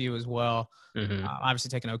had a few as well. Mm-hmm. Obviously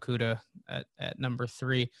taking Okudah at number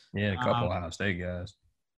 3. Yeah, a couple Ohio State guys.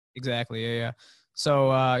 Exactly, yeah.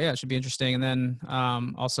 So, it should be interesting. And then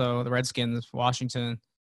also the Redskins, Washington,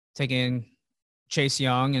 taking Chase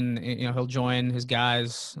Young, and he'll join his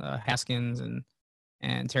guys, Haskins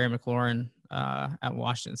and Terry McLaurin at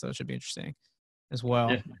Washington. So it should be interesting as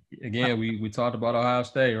well. Yeah. Again, we talked about Ohio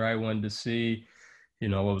State, right? Wanted to see,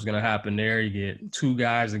 what was going to happen there. You get 2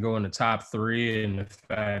 guys that go in the top 3, and the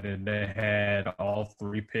fact that they had all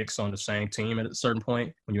 3 picks on the same team at a certain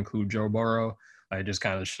point, when you include Joe Burrow, it just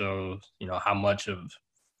kind of shows, how much of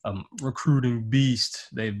a recruiting beast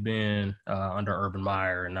they've been under Urban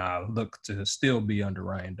Meyer, and now look to still be under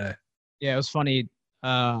Ryan Day. Yeah, it was funny.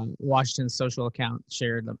 Washington's social account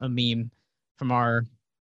shared a meme from our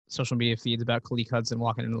social media feeds about Khaleke Hudson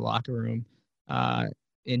walking into the locker room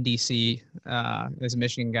in D.C. There's a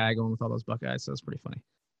Michigan guy going with all those Buckeyes, so it's pretty funny.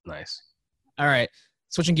 Nice. All right,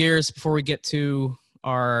 switching gears before we get to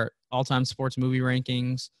our all-time sports movie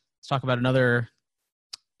rankings, let's talk about another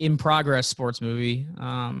in-progress sports movie.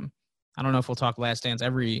 I don't know if we'll talk Last Dance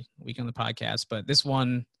every week on the podcast, but this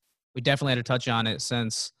one, we definitely had to touch on it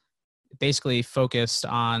since it basically focused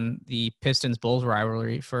on the Pistons-Bulls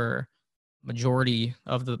rivalry for majority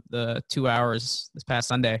of the 2 hours this past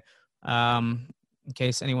Sunday. In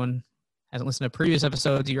case anyone hasn't listened to previous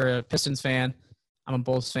episodes, you're a Pistons fan. I'm a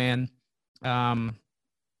Bulls fan. So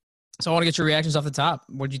I want to get your reactions off the top.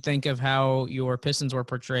 What did you think of how your Pistons were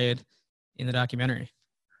portrayed in the documentary?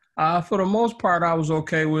 For the most part, I was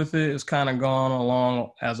okay with it. It's kind of gone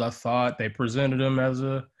along as I thought. They presented them as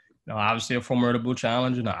obviously a formidable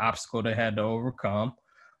challenge and an obstacle they had to overcome.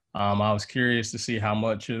 I was curious to see how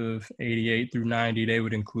much of 88 through 90 they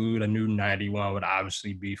would include. I knew 91 would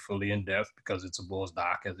obviously be fully in depth because it's a Bulls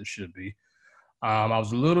doc, as it should be. I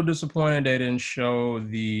was a little disappointed they didn't show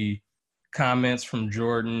the comments from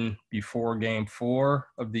Jordan before Game 4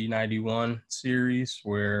 of the 91 series,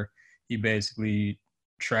 where he basically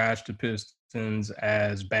trashed the Pistons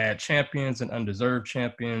as bad champions and undeserved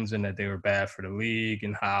champions, and that they were bad for the league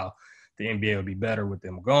and how the NBA would be better with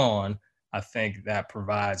them gone. I think that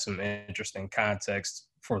provides some interesting context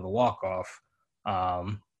for the walk-off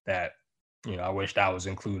that, I wish that was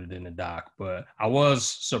included in the doc. But I was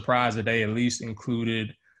surprised that they at least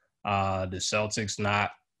included the Celtics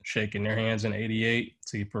not shaking their hands in 88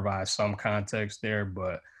 to provide some context there.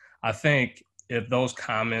 But I think if those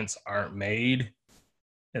comments aren't made,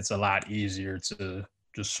 it's a lot easier to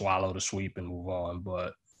just swallow the sweep and move on.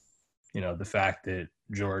 But, the fact that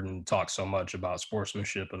Jordan talks so much about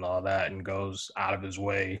sportsmanship and all that and goes out of his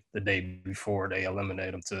way the day before they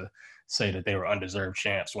eliminate him to say that they were undeserved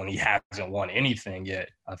champs when he hasn't won anything yet,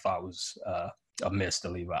 I thought was a miss to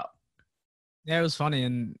leave out. Yeah, it was funny.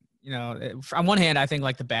 And, on one hand, I think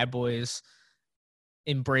the bad boys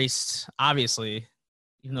embraced, obviously,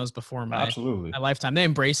 even though it was before my lifetime. They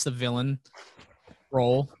embraced the villain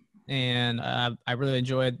role, and I really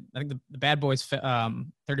enjoyed. I think the Bad Boys 30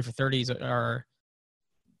 for 30s are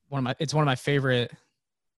one of my favorite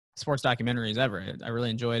sports documentaries ever. I really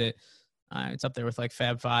enjoyed it. It's up there with like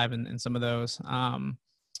Fab Five and some of those.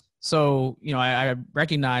 So, I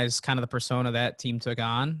recognize kind of the persona that team took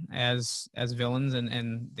on as villains,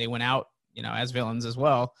 and they went out, as villains as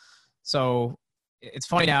well. So it's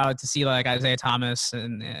funny now to see like Isaiah Thomas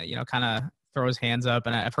and, kind of throw his hands up.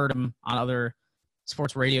 And I've heard him on other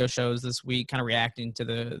sports radio shows this week kind of reacting to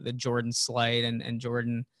the Jordan slight and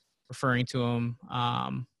Jordan referring to him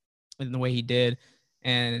in the way he did.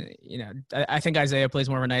 And, I think Isaiah plays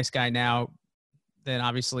more of a nice guy now than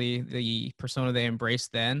obviously the persona they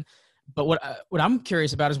embraced then. But what I'm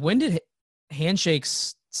curious about is, when did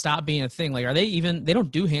handshakes stop being a thing? Like, they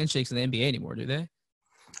don't do handshakes in the NBA anymore, do they?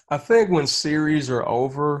 I think when series are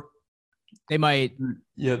over, they might.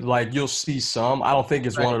 Yeah, like you'll see some. I don't think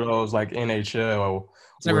it's one of those like NHL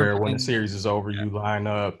where when the series is over, you line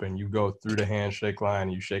up and you go through the handshake line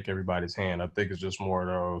and you shake everybody's hand. I think it's just more of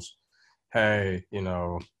those, hey, end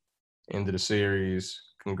of the series,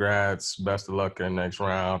 congrats, best of luck in the next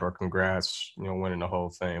round, or congrats, winning the whole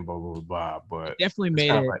thing, blah, blah, blah. But it definitely made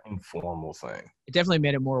kind of an informal thing. It definitely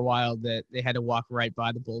made it more wild that they had to walk right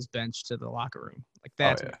by the Bulls bench to the locker room. Like,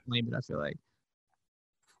 that's what blamed it, I feel like.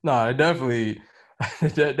 No, it definitely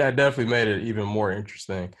that definitely made it even more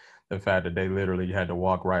interesting. The fact that they literally had to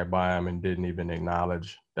walk right by him and didn't even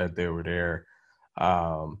acknowledge that they were there.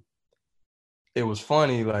 It was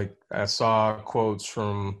funny. Like, I saw quotes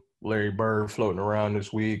from Larry Bird floating around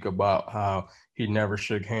this week about how he never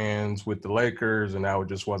shook hands with the Lakers, and that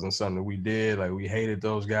just wasn't something we did. Like, we hated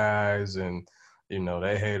those guys, and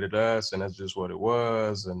they hated us, and that's just what it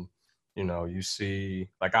was. And you see,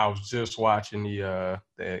 like, I was just watching the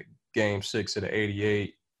Game 6 of the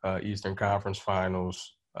 '88 Eastern Conference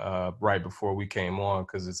Finals right before we came on,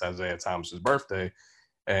 because it's Isaiah Thomas's birthday,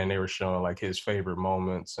 and they were showing like his favorite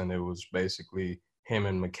moments, and it was basically him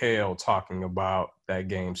and Mikal talking about that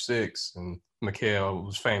Game 6, and Mikal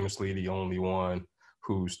was famously the only one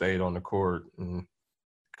who stayed on the court and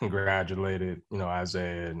congratulated,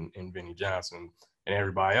 Isaiah and Vinnie Johnson, and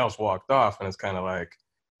everybody else walked off. And it's kind of like,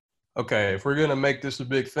 okay, if we're going to make this a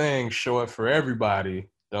big thing, show it for everybody.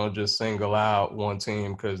 Don't just single out one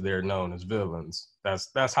team because they're known as villains.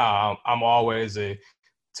 That's how I'm always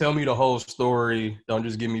tell me the whole story. Don't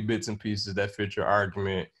just give me bits and pieces that fit your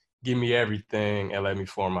argument. Give me everything and let me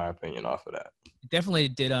form my opinion off of that. It definitely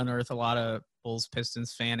did unearth a lot of Bulls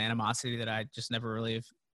Pistons fan animosity that I just never really have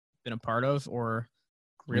been a part of or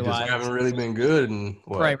realized. We just haven't really been good. And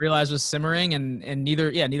realized was simmering, and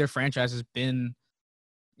neither franchise has been,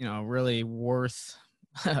 really worth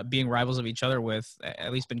being rivals of each other with,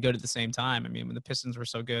 at least been good at the same time. I mean, when the Pistons were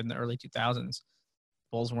so good in the early 2000s,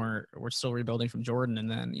 Bulls were still rebuilding from Jordan.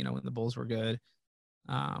 And then, when the Bulls were good,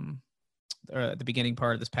 at the beginning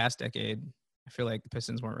part of this past decade, I feel like the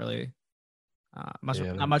Pistons weren't really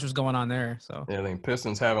not much was going on there. So I think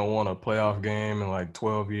Pistons haven't won a playoff game in like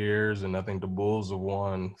 12 years, and I think the Bulls have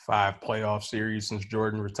won 5 playoff series since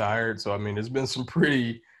Jordan retired. So I mean, it's been some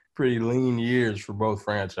pretty lean years for both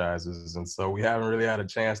franchises, and so we haven't really had a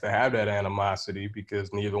chance to have that animosity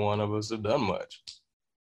because neither one of us have done much.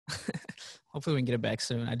 Hopefully we can get it back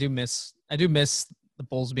soon. I do miss the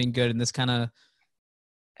Bulls being good, and this kind of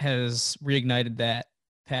has reignited that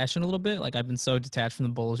passion a little bit. Like, I've been so detached from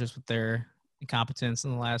the Bulls just with their incompetence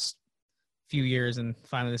in the last few years, and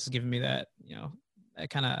finally this has given me that, that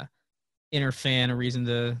kind of inner fan, a reason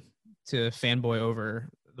to fanboy over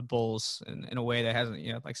the Bulls in a way that hasn't,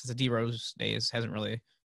 like since the D-Rose days, hasn't really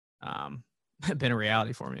been a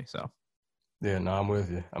reality for me. So yeah, no, I'm with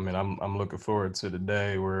you. I mean, I'm looking forward to the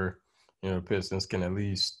day where Pistons can at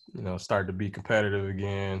least start to be competitive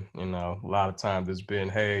again. A lot of times it's been,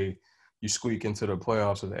 hey, you squeak into the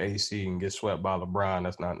playoffs of the AC and get swept by LeBron.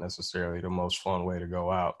 That's not necessarily the most fun way to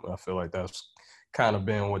go out. I feel like that's kind of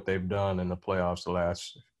been what they've done in the playoffs the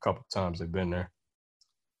last couple of times they've been there.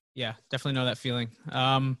 Yeah, definitely know that feeling.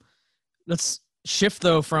 Let's shift,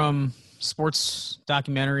 though, from sports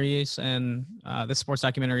documentaries and this sports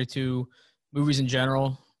documentary to movies in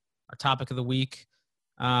general, our topic of the week.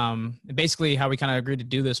 And basically how we kind of agreed to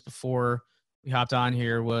do this before we hopped on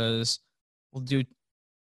here was we'll do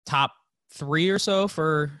top 3 or so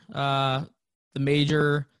for the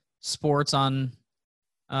major sports on,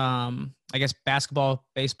 I guess, basketball,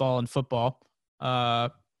 baseball, and football.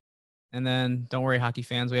 And then don't worry, hockey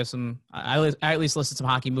fans, we have some, I at least listed some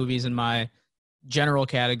hockey movies in my general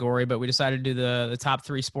category, but we decided to do the top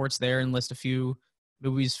 3 sports there and list a few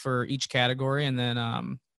movies for each category, and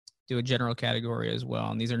then do a general category as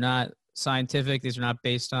well. And these are not scientific. These are not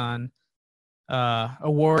based on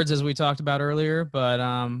awards, as we talked about earlier,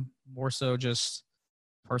 but more so just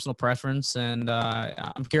personal preference. And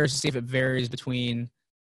I'm curious to see if it varies between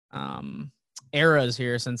eras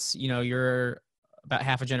here, since, you know, you're about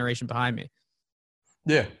half a generation behind me.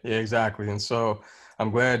 Yeah, exactly. And so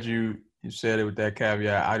I'm glad you said it with that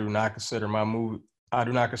caveat. I do not consider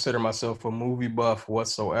myself a movie buff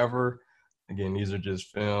whatsoever. Again, these are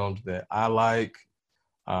just films that I like.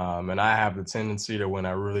 And I have the tendency that when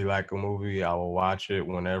I really like a movie, I will watch it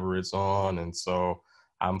whenever it's on. And so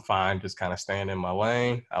I'm fine just kind of staying in my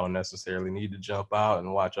lane. I don't necessarily need to jump out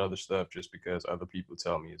and watch other stuff just because other people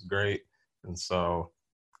tell me it's great. And so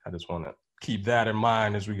I just want to keep that in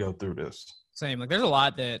mind as we go through this. Same. Like, there's a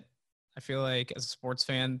lot that I feel like as a sports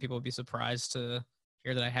fan, people would be surprised to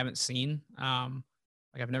hear that I haven't seen.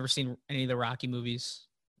 Like, I've never seen any of the Rocky movies,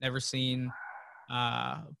 never seen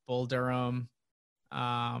Bull Durham,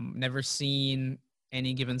 never seen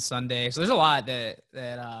Any Given Sunday. So there's a lot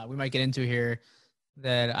that we might get into here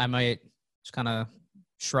that I might just kind of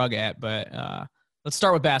shrug at. But let's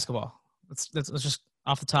start with basketball. Let's just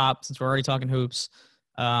off the top, since we're already talking hoops.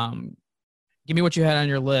 Give me what you had on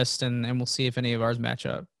your list, and we'll see if any of ours match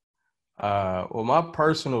up. Well, my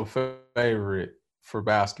personal favorite for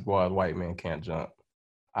basketball is White Man Can't Jump.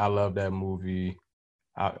 I love that movie.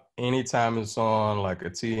 Anytime it's on, like a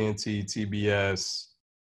TNT, TBS,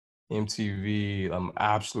 MTV, I'm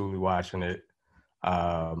absolutely watching it.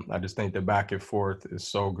 I just think the back and forth is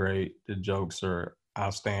so great. The jokes are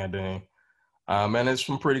outstanding. And it's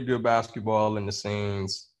some pretty good basketball in the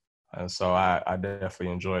scenes. So I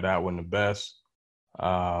definitely enjoy that one the best.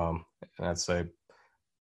 And I'd say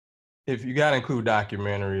if you got to include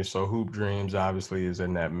documentaries, so Hoop Dreams obviously is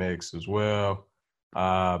in that mix as well.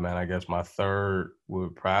 And I guess my third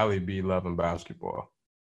would probably be Love and Basketball.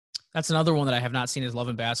 That's another one that I have not seen, is Love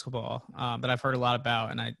and Basketball, that I've heard a lot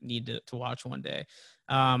about, and I need to watch one day.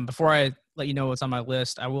 Before I let you know what's on my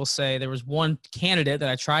list, I will say there was one candidate that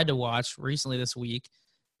I tried to watch recently this week,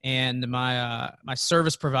 and my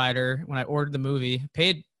service provider, when I ordered the movie,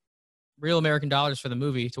 paid real American dollars for the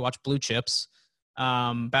movie to watch Blue Chips.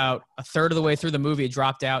 About a third of the way through the movie, it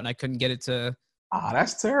dropped out, and I couldn't get it to.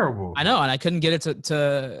 That's terrible. I know, and I couldn't get it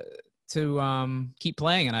to keep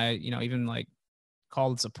playing, and I even like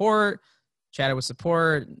called support, chatted with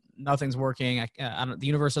support. Nothing's working. The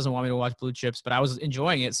universe doesn't want me to watch Blue Chips, but I was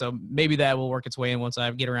enjoying it, so maybe that will work its way in once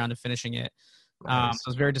I get around to finishing it. Nice. So I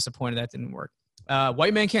was very disappointed that didn't work.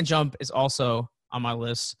 White Man Can't Jump is also on my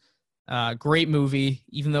list. Great movie,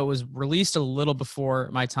 even though it was released a little before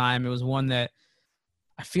my time. It was one that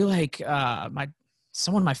I feel like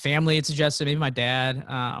someone in my family had suggested, maybe my dad,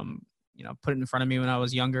 put it in front of me when I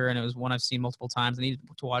was younger, and it was one I've seen multiple times. I need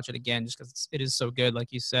to watch it again just because it is so good,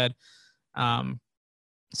 like you said.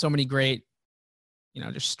 So many great,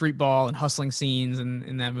 just street ball and hustling scenes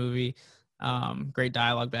in that movie. Great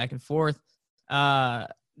dialogue back and forth.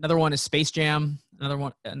 Another one is Space Jam. Another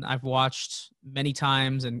one, and I've watched many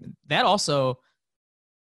times, and that also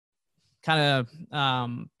kind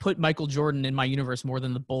of put Michael Jordan in my universe more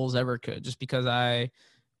than the Bulls ever could, just because I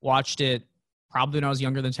watched it probably when I was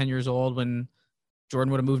younger than 10 years old, when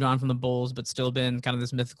Jordan would have moved on from the Bulls, but still been kind of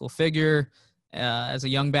this mythical figure. As a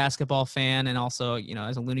young basketball fan, and also,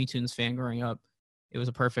 as a Looney Tunes fan growing up, it was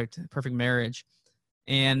a perfect marriage.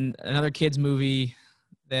 And another kids movie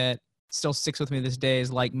that still sticks with me this day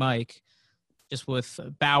is Like Mike, just with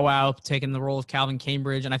Bow Wow taking the role of Calvin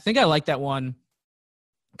Cambridge. And I think I like that one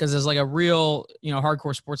because as like a real,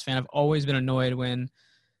 hardcore sports fan, I've always been annoyed when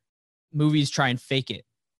movies try and fake it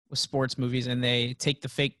with sports movies, and they take the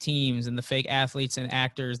fake teams and the fake athletes and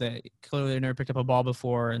actors that clearly never picked up a ball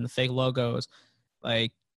before, and the fake logos.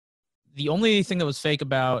 Like, the only thing that was fake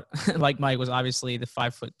about Like Mike was obviously the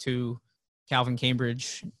 5'2" Calvin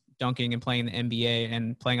Cambridge dunking and playing in the NBA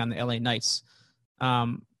and playing on the LA Knights.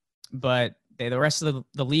 But the rest of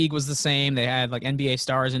the league was the same. They had like NBA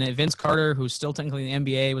stars in it. Vince Carter, who's still technically in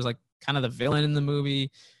the NBA, was like kind of the villain in the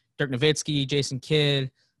movie. Dirk Nowitzki, Jason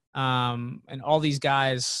Kidd, and all these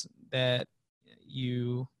guys that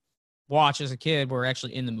you watch as a kid were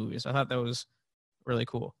actually in the movie. So I thought that was really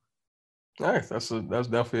cool. Nice. That's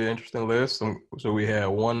definitely an interesting list. So we had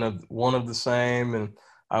one of the same, and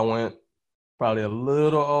I went probably a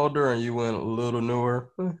little older, and you went a little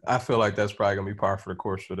newer. I feel like that's probably gonna be par for the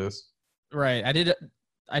course for this. Right. I did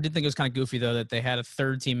think it was kind of goofy though that they had a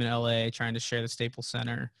third team in LA trying to share the Staples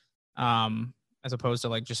Center, as opposed to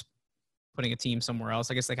like just putting a team somewhere else.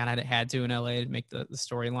 I guess they kind of had to in LA to make the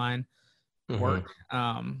storyline work.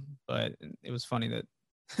 But it was funny that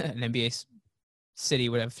an NBA city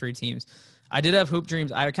would have three teams. I did have Hoop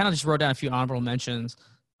Dreams. I kind of just wrote down a few honorable mentions.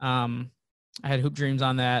 I had Hoop Dreams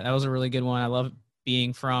on that. That was a really good one. I love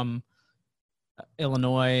being from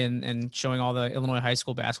Illinois and showing all the Illinois high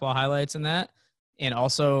school basketball highlights in that. And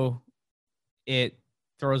also it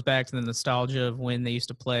throws back to the nostalgia of when they used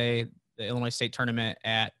to play the Illinois State tournament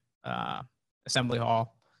at Assembly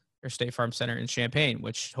Hall or State Farm Center in Champaign,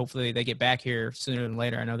 which hopefully they get back here sooner than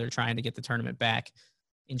later. I know they're trying to get the tournament back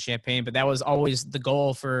in Champaign, but that was always the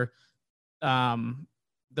goal for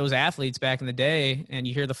those athletes back in the day. And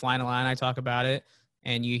you hear the Flying Illini talk about it,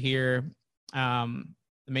 and you hear the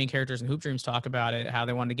main characters in Hoop Dreams talk about it, how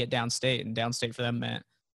they wanted to get downstate, and downstate for them meant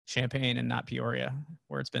Champaign and not Peoria,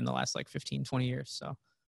 where it's been the last like 15, 20 years. So,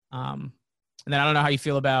 and then I don't know how you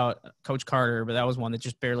feel about Coach Carter, but that was one that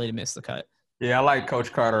just barely missed the cut. Yeah, I like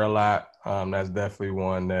Coach Carter a lot. That's definitely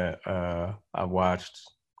one that I've watched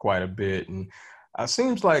quite a bit. And it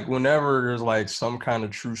seems like whenever there's like some kind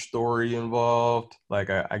of true story involved,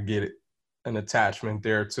 like I get an attachment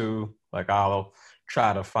there too. Like I'll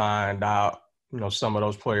try to find out, some of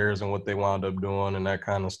those players and what they wound up doing and that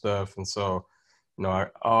kind of stuff. And so, I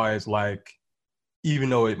always like, even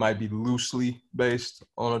though it might be loosely based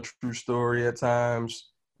on a true story at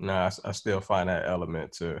times, I still find that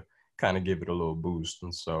element to kind of give it a little boost.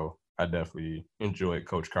 And so I definitely enjoyed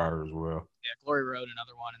Coach Carter as well. Yeah, Glory Road,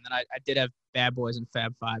 another one. And then I did have Bad Boys and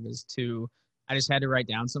Fab Five as two. I just had to write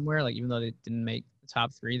down somewhere, like even though they didn't make the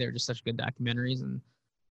top three, they're just such good documentaries. And,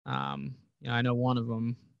 I know one of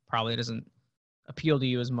them probably doesn't appeal to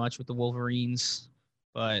you as much with the Wolverines,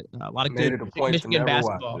 but a lot of Made good it a point Michigan to never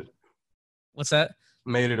basketball. watch it. What's that?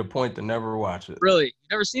 Made it a point to never watch it. Really? You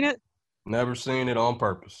never seen it? Never seen it on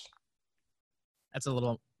purpose. That's a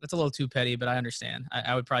little too petty, but I understand.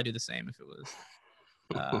 I would probably do the same if it was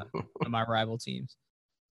one of my rival teams.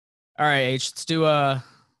 All right, H, let's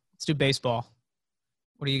do baseball.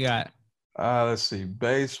 What do you got? Let's see.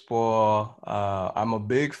 Baseball. I'm a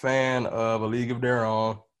big fan of A League of Their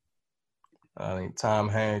Own. I think Tom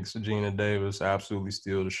Hanks, Gina Davis absolutely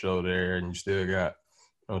steal the show there, and you still got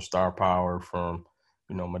star power from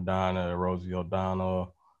Madonna, Rosie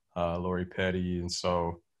O'Donnell, Lori Petty, and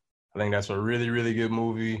so I think that's a really, really good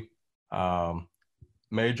movie.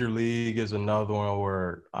 Major League is another one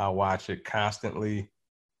where I watch it constantly.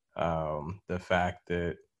 The fact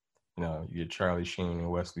that you get Charlie Sheen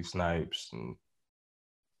and Wesley Snipes, and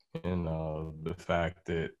the fact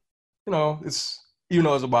that it's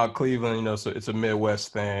it's about Cleveland, so it's a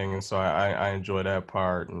Midwest thing, and so I enjoy that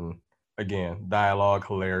part. And again, dialogue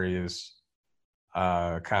hilarious,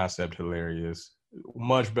 concept hilarious,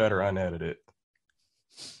 much better unedited.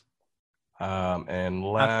 And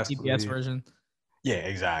lastly, not the CBS version. Yeah,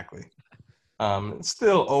 exactly. It's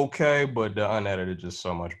still okay, but the unedited is just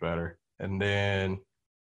so much better. And then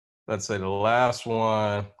let's say the last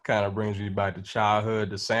one kind of brings me back to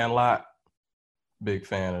childhood, The Sandlot. Big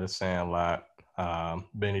fan of The Sandlot.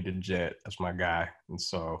 Benny the Jet, that's my guy. And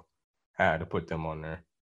so I had to put them on there.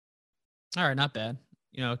 All right, not bad.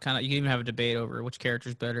 You can even have a debate over which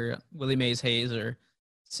character's better, Willie Mays Hayes or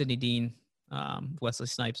Sidney Dean, Wesley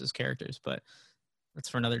Snipes as characters, but that's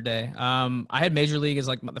for another day. I had Major League as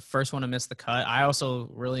like the first one to miss the cut. I also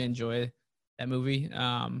really enjoy that movie.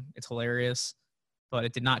 It's hilarious, but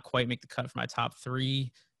it did not quite make the cut for my top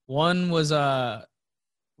three. One was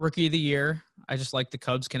Rookie of the Year. I just like the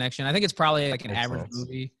Cubs connection. I think it's probably like an average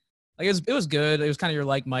movie. Like it was good. It was kind of your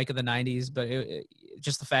like Mike of the 90s, but it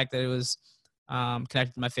just the fact that it was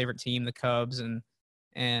connected to my favorite team, the Cubs, and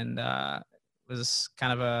was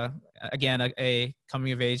kind of a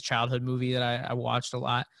coming of age childhood movie that I watched a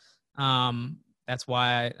lot. That's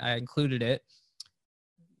why I included it.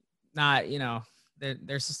 Not,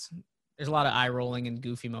 there's a lot of eye rolling and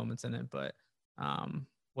goofy moments in it, but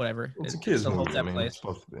whatever. It's a kid's movie. It's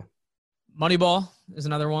supposed to be. Moneyball is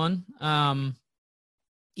another one.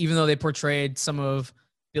 Even though they portrayed some of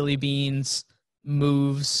Billy Bean's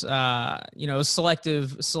moves,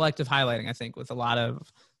 selective highlighting, I think, with a lot of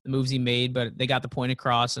the moves he made, but they got the point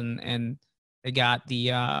across and they got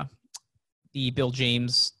the Bill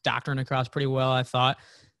James doctrine across pretty well, I thought.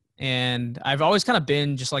 And I've always kind of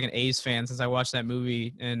been just like an A's fan since I watched that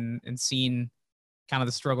movie and seen kind of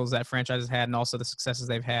the struggles that franchise has had and also the successes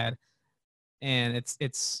they've had. And it's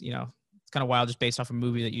kind of wild just based off a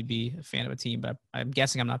movie that you'd be a fan of a team, but I'm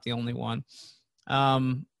guessing I'm not the only one.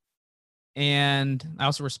 And I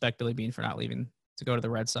also respect Billy Bean for not leaving to go to the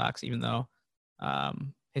Red Sox, even though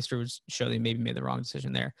history would show they maybe made the wrong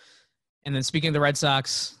decision there. And then speaking of the Red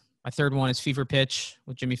Sox, my third one is Fever Pitch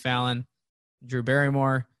with Jimmy Fallon, Drew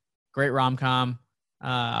Barrymore, great rom-com.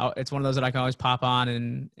 It's one of those that I can always pop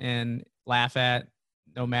on and laugh at,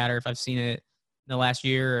 no matter if I've seen it the last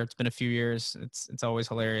year, or it's been a few years. It's always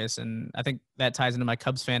hilarious. And I think that ties into my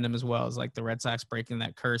Cubs fandom as well, as like the Red Sox breaking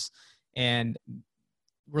that curse and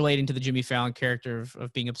relating to the Jimmy Fallon character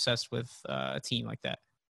of being obsessed with a team like that.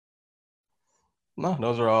 No,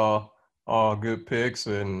 those are all good picks.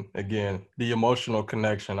 And again, the emotional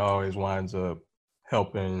connection always winds up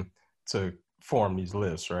helping to form these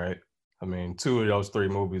lists, right? I mean, two of those three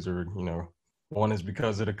movies are, one is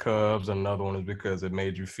because of the Cubs, and another one is because it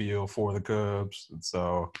made you feel for the Cubs. And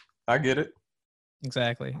so I get it.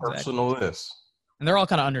 Exactly. Personal list. And they're all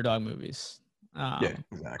kind of underdog movies. Yeah,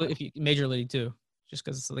 exactly. If you Major League too, just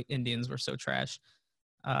because the Indians were so trash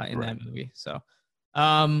in that movie. So,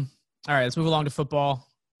 all right, let's move along to football.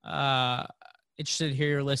 Interested to hear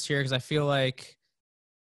your list here because I feel like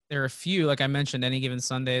there are a few, like I mentioned, Any Given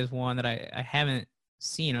Sunday is one that I haven't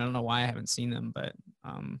seen. I don't know why I haven't seen them, but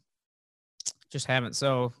just haven't.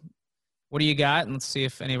 So what do you got? And let's see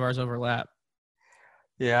if any of ours overlap.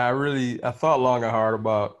 Yeah, I thought long and hard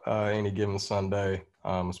about Any Given Sunday,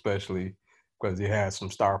 especially because he had some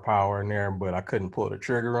star power in there, but I couldn't pull the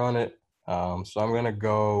trigger on it. So I'm going to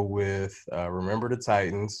go with Remember the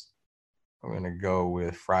Titans. I'm going to go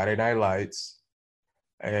with Friday Night Lights.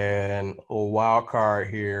 And a wild card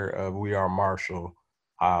here of We Are Marshall.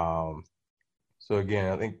 So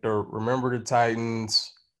again, I think the Remember the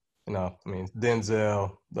Titans,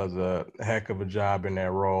 Denzel does a heck of a job in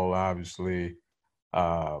that role, obviously.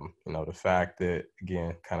 The fact that,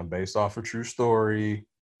 again, kind of based off a true story,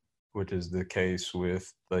 which is the case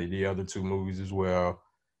with the other two movies as well.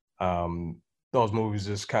 Those movies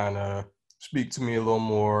just kind of speak to me a little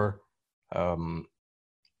more.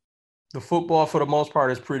 The football, for the most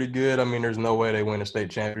part, is pretty good. I mean, there's no way they win a state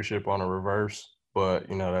championship on a reverse, but,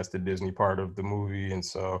 that's the Disney part of the movie. And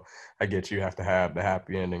so I get you have to have the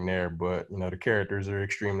happy ending there. But, the characters are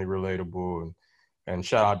extremely relatable. And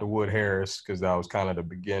shout out to Wood Harris, because that was kind of the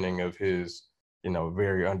beginning of his,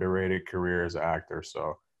 very underrated career as an actor.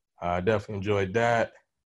 So I definitely enjoyed that.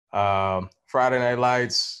 Friday Night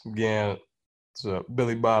Lights, again, so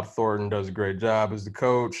Billy Bob Thornton does a great job as the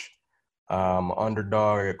coach.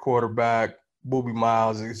 Underdog at quarterback. Boobie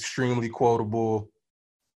Miles is extremely quotable.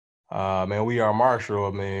 And We Are Marshall,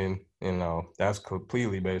 I mean, that's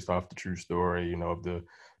completely based off the true story, of the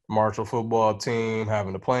Marshall football team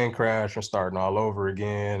having a plane crash and starting all over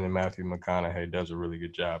again. And Matthew McConaughey does a really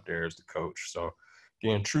good job there as the coach. So,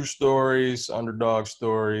 again, true stories, underdog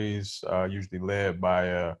stories, usually led by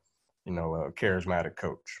a charismatic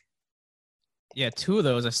coach. Yeah, two of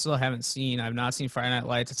those I still haven't seen. I've not seen Friday Night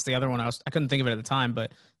Lights. It's the other one I couldn't think of it at the time,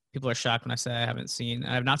 but people are shocked when I say I haven't seen.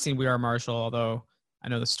 I have not seen We Are Marshall, although I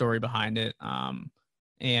know the story behind it.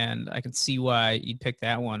 And I can see why you'd pick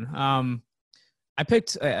that one. I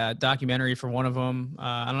picked a documentary for one of them.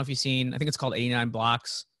 I don't know if you've seen, I think it's called 89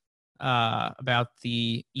 Blocks, about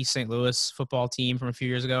the East St. Louis football team from a few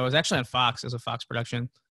years ago. It was actually on Fox. It was a Fox production,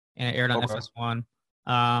 and it aired on FS1.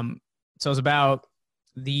 So it was about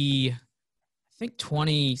the, I think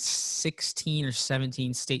 2016 or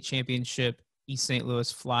 17 state championship East St.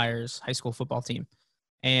 Louis Flyers high school football team.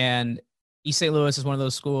 And East St. Louis is one of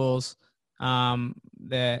those schools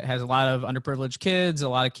that has a lot of underprivileged kids, a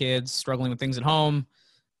lot of kids struggling with things at home,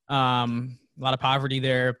 a lot of poverty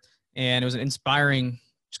there. And it was an inspiring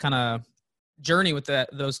just kind of journey with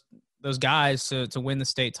those guys to win the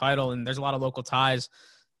state title. And there's a lot of local ties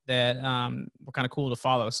that were kind of cool to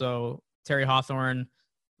follow. So Terry Hawthorne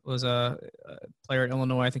was a player at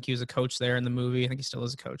Illinois. I think he was a coach there in the movie. I think he still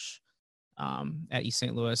is a coach at East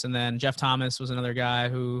St. Louis. And then Jeff Thomas was another guy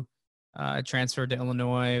who transferred to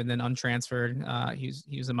Illinois and then untransferred.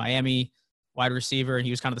 He was a Miami wide receiver, and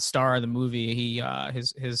he was kind of the star of the movie.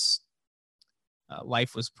 His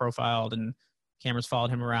life was profiled, and cameras followed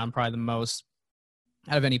him around probably the most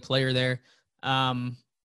out of any player there. And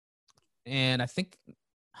I think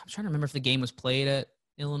I'm trying to remember if the game was played at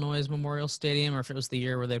Illinois' Memorial Stadium or if it was the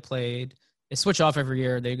year where they played. They switch off every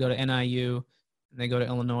year. They go to NIU and they go to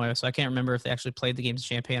Illinois. So I can't remember if they actually played the games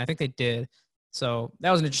in Champaign. I think they did. So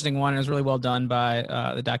that was an interesting one. It was really well done by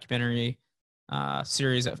the documentary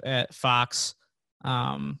series at Fox.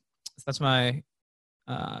 So that's my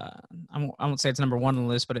I won't say it's number one on the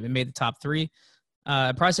list, but it made the top three.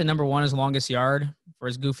 I'd probably say number one is Longest Yard. For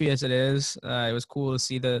as goofy as it is, it was cool to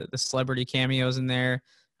see the celebrity cameos in there.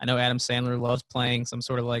 I know Adam Sandler loves playing some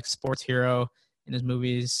sort of like sports hero in his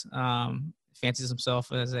movies. Fancies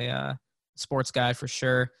himself as a sports guy for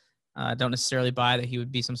sure. Don't necessarily buy that he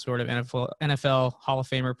would be some sort of NFL Hall of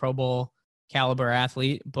Famer, Pro Bowl caliber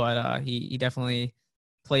athlete, but he definitely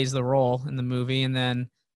plays the role in the movie. And then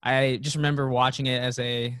I just remember watching it as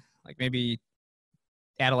a maybe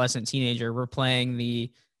adolescent teenager. We're playing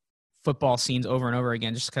the football scenes over and over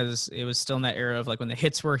again, just because it was still in that era of like when the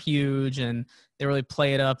hits were huge and they really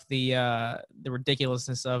played up the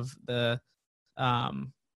ridiculousness of the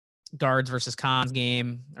guards versus cons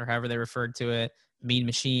game, or however they referred to it, Mean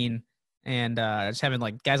Machine. And just having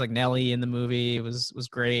like guys like Nelly in the movie was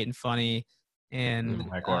great and funny. And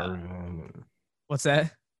Michael Irvin. What's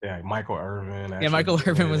that? Yeah, Michael Irvin. Yeah, Michael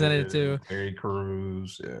Irvin was in it too. Terry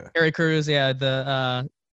Crews. Yeah. Terry Crews. Yeah, the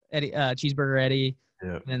Eddie, Cheeseburger Eddie.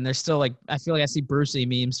 Yeah. And there's still like, I feel like I see Brucey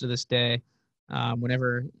memes to this day.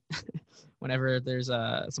 Whenever there's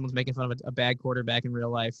someone's making fun of a bad quarterback in real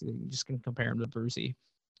life, you just can compare him to Brucey.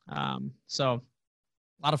 So a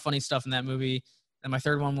lot of funny stuff in that movie. And my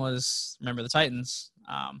third one was Remember the Titans.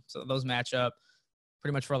 So those match up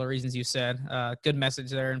pretty much for all the reasons you said. Good message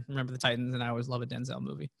there. Remember the Titans, and I always love a Denzel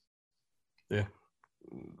movie. Yeah.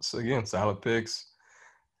 So again, solid picks.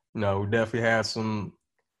 We definitely had some.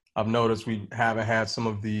 I've noticed we haven't had some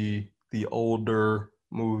of the older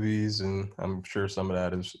movies, and I'm sure some of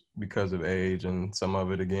that is because of age, and some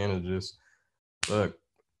of it again is just, look,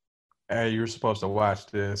 hey, you're supposed to watch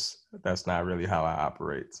this. That's not really how I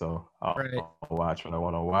operate. So I'll watch what I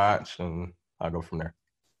want to watch, and I'll go from there.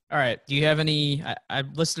 All right. Do you have any?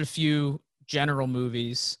 I've listed a few general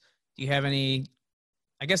movies. Do you have any?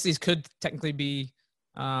 I guess these could technically be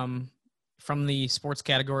from the sports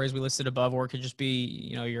categories we listed above, or it could just be,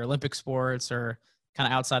 your Olympic sports or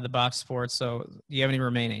kind of outside the box sports. So do you have any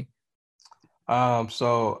remaining?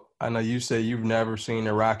 So I know you say you've never seen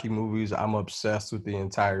the Rocky movies. I'm obsessed with the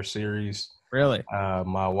entire series. Really?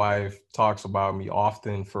 My wife talks about me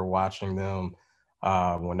often for watching them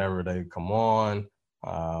whenever they come on.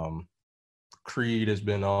 Creed has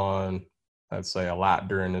been on, I'd say, a lot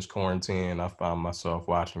during this quarantine. I found myself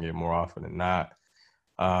watching it more often than not.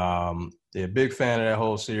 Big fan of that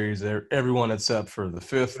whole series. Everyone except for the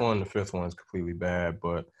fifth one. The fifth one is completely bad,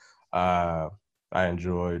 but I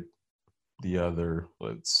enjoyed the other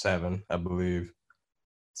 7, I believe.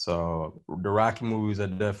 So the Rocky movies, I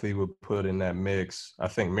definitely would put in that mix. I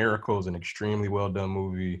think Miracle is an extremely well done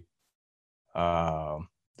movie.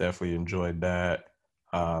 Definitely enjoyed that.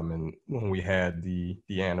 And when we had the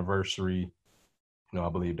anniversary, I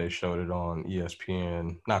believe they showed it on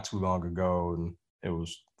ESPN not too long ago, and it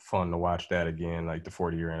was fun to watch that again, like the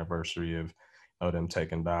 40-year anniversary of them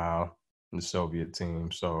taking down the Soviet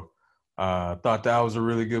team. So I thought that was a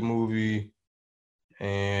really good movie.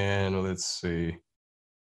 And let's see.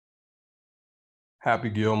 Happy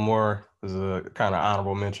Gilmore is a kind of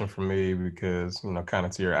honorable mention for me because, kind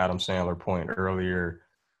of to your Adam Sandler point earlier,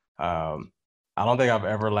 I don't think I've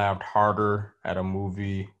ever laughed harder at a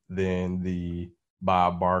movie than the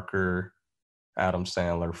Bob Barker, Adam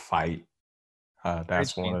Sandler fight.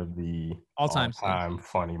 That's one of the all-time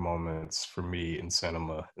funny moments for me in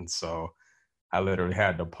cinema. And so I literally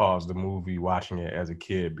had to pause the movie watching it as a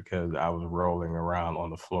kid because I was rolling around on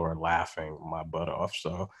the floor laughing my butt off.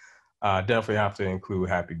 So definitely have to include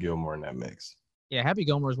Happy Gilmore in that mix. Yeah, Happy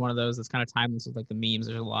Gilmore is one of those that's kind of timeless with like the memes.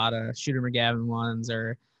 There's a lot of Shooter McGavin ones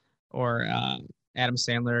or Adam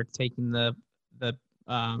Sandler taking the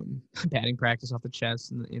batting practice off the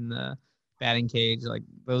chest in the batting cage. Like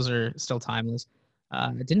those are still timeless.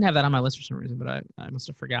 I didn't have that on my list for some reason, but I must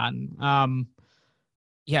have forgotten.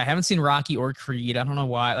 Yeah, I haven't seen Rocky or Creed. I don't know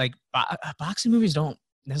why. Like boxing movies don't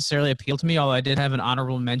necessarily appeal to me, although I did have an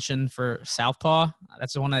honorable mention for Southpaw.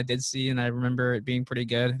 That's the one I did see, and I remember it being pretty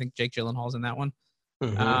good. I think Jake Gyllenhaal's in that one.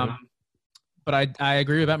 Mm-hmm. But I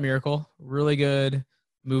agree about Miracle. Really good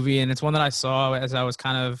movie, and it's one that I saw as I was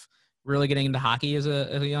kind of really getting into hockey as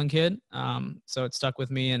a young kid. So it stuck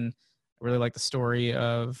with me, and I really like the story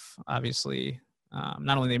of, obviously,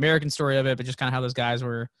 not only the American story of it, but just kind of how those guys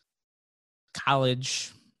were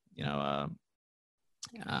college, I'm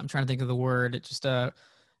trying to think of the word. It's just a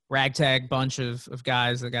ragtag bunch of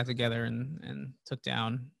guys that got together and took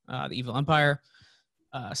down the evil empire.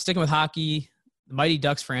 Sticking with hockey, the Mighty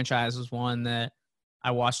Ducks franchise was one that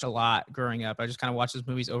I watched a lot growing up. I just kind of watched those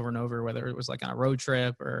movies over and over, whether it was like on a road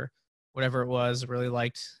trip or whatever it was. Really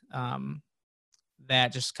liked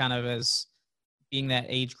that, just kind of as being that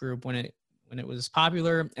age group when it was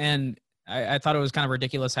popular. And I thought it was kind of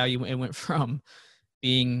ridiculous how it went from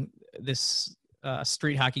being this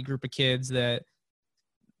street hockey group of kids that,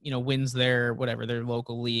 wins their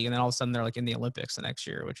local league, and then all of a sudden they're like in the Olympics the next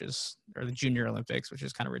year, or the Junior Olympics, which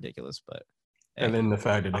is kind of ridiculous. But and then the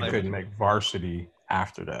fact that they couldn't make varsity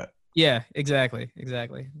after that. Yeah, exactly.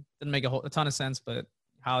 Didn't make a ton of sense, but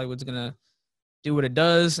Hollywood's gonna do what it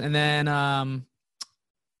does. And then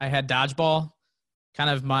I had Dodgeball, kind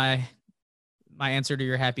of my answer to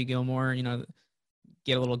your Happy Gilmore.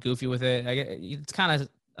 Get a little goofy with it. It's kind of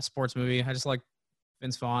a sports movie. I just like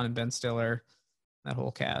Vince Vaughn and Ben Stiller, that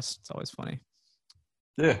whole cast. It's always funny.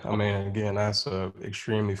 Yeah, I mean, again, that's a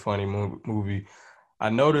extremely funny movie. I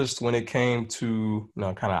noticed when it came to,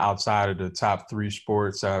 kind of outside of the top 3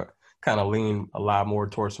 sports, I kind of lean a lot more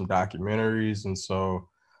towards some documentaries. And so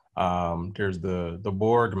there's the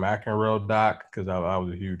board, the McEnroe doc, because I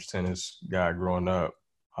was a huge tennis guy growing up.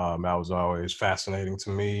 That was always fascinating to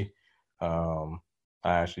me. I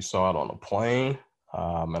actually saw it on a plane,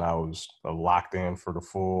 and I was locked in for the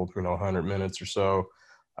full, 100 minutes or so.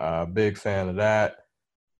 Big fan of that.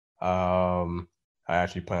 I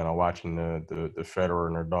actually plan on watching the Federer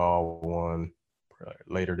and Nadal one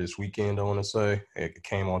later this weekend, I want to say. It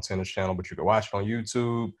came on Tennis Channel, but you can watch it on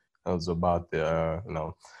YouTube. It was about their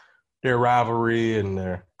rivalry and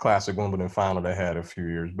their classic Wimbledon final they had a few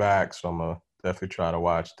years back. So I'm going to definitely try to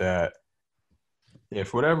watch that. Yeah,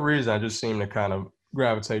 for whatever reason, I just seem to kind of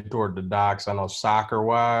gravitate toward the docs. I know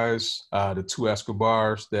soccer-wise, the 2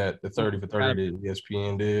 Escobars that the 30 for 30 that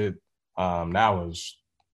ESPN did, that was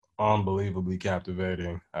unbelievably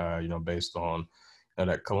captivating, based on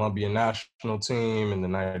that Colombian national team and the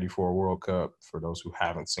 94 World Cup. For those who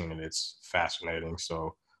haven't seen it, it's fascinating.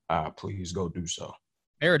 So please go do so.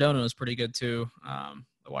 Maradona was pretty good too. I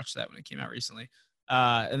watched that when it came out recently.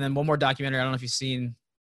 And then one more documentary. I don't know if you've seen,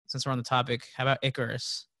 since we're on the topic, how about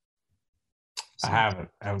Icarus? I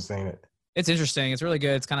haven't seen it. It's interesting. It's really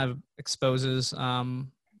good. It's kind of exposes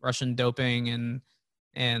Russian doping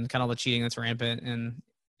and kind of the cheating that's rampant in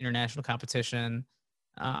international competition.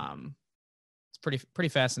 It's pretty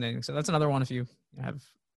fascinating. So that's another one if you have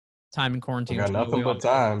time in quarantine. I got nothing but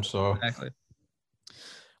time, so exactly.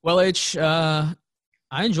 Well, H, I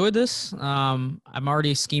enjoyed this. I'm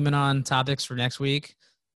already scheming on topics for next week,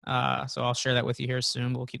 so I'll share that with you here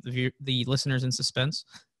soon. We'll keep the listeners in suspense.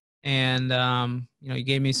 And you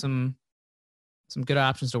gave me some good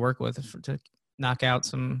options to work with to knock out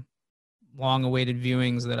some long-awaited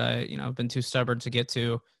viewings that I've been too stubborn to get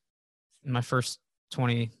to in my first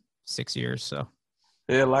 26 years. So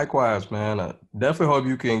yeah, likewise, man. I definitely hope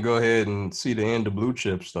you can go ahead and see the end of Blue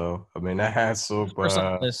Chips, though. I mean, that has some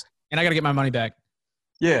and I got to get my money back.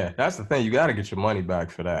 Yeah, that's the thing. You got to get your money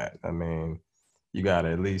back for that. I mean, you got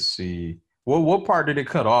to at least see what part did it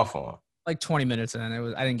cut off on? Like 20 minutes in, I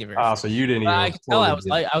didn't get very. Oh, so you didn't even. I could tell I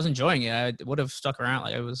was enjoying it. I would have stuck around.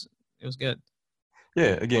 Like it was good.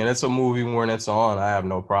 Yeah, again, it's a movie when it's on. I have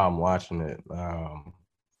no problem watching it.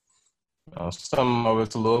 Some of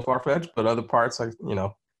it's a little far fetched, but other parts, I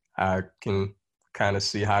can kind of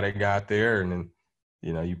see how they got there, and then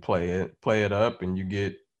you play it up, and you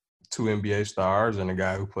get 2 NBA stars and a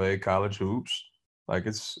guy who played college hoops. Like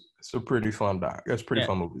it's a pretty fun doc. It's a pretty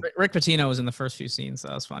fun movie. Rick Pitino was in the first few scenes. So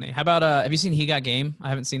that was funny. How about have you seen He Got Game? I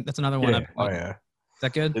haven't seen. That's another one. Yeah. Oh yeah. Is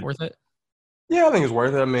that good? Worth it? Yeah, I think it's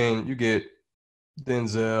worth it. I mean, you get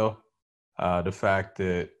Denzel, the fact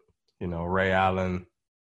that Ray Allen,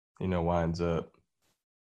 winds up,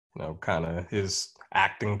 kind of his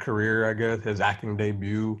acting career, I guess, his acting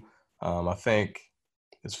debut. I think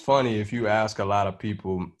it's funny if you ask a lot of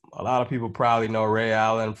people probably know Ray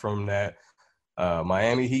Allen from that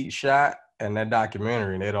Miami Heat shot and that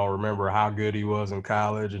documentary, and they don't remember how good he was in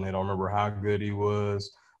college, and they don't remember how good he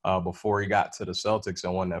was before he got to the Celtics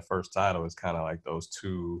and won that first title. It's kind of like those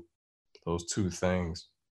two things.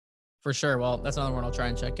 For sure. Well, that's another one I'll try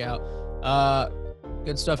and check out.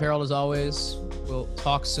 Good stuff, Harold, as always. We'll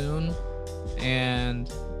talk soon. And,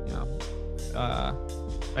 if I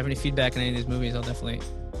have any feedback on any of these movies, I'll definitely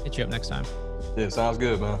hit you up next time. Yeah, sounds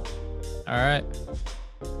good, man. All right.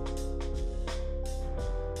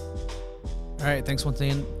 All right. Thanks once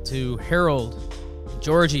again to Harold,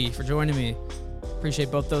 Giorgi for joining me.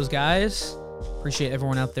 Appreciate both those guys. Appreciate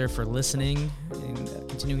everyone out there for listening and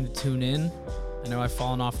continuing to tune in. I know I've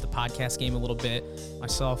fallen off the podcast game a little bit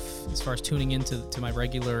myself as far as tuning into my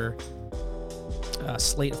regular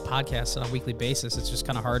slate of podcasts on a weekly basis. It's just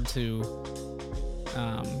kind of hard to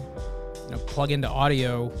plug into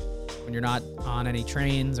audio when you're not on any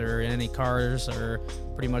trains or in any cars or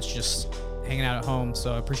pretty much just hanging out at home.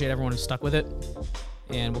 So I appreciate everyone who stuck with it,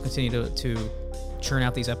 and we'll continue to churn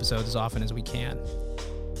out these episodes as often as we can.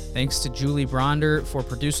 Thanks to Julie Bronder for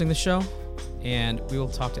producing the show, and we will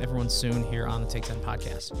talk to everyone soon here on the Take 10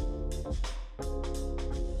 podcast.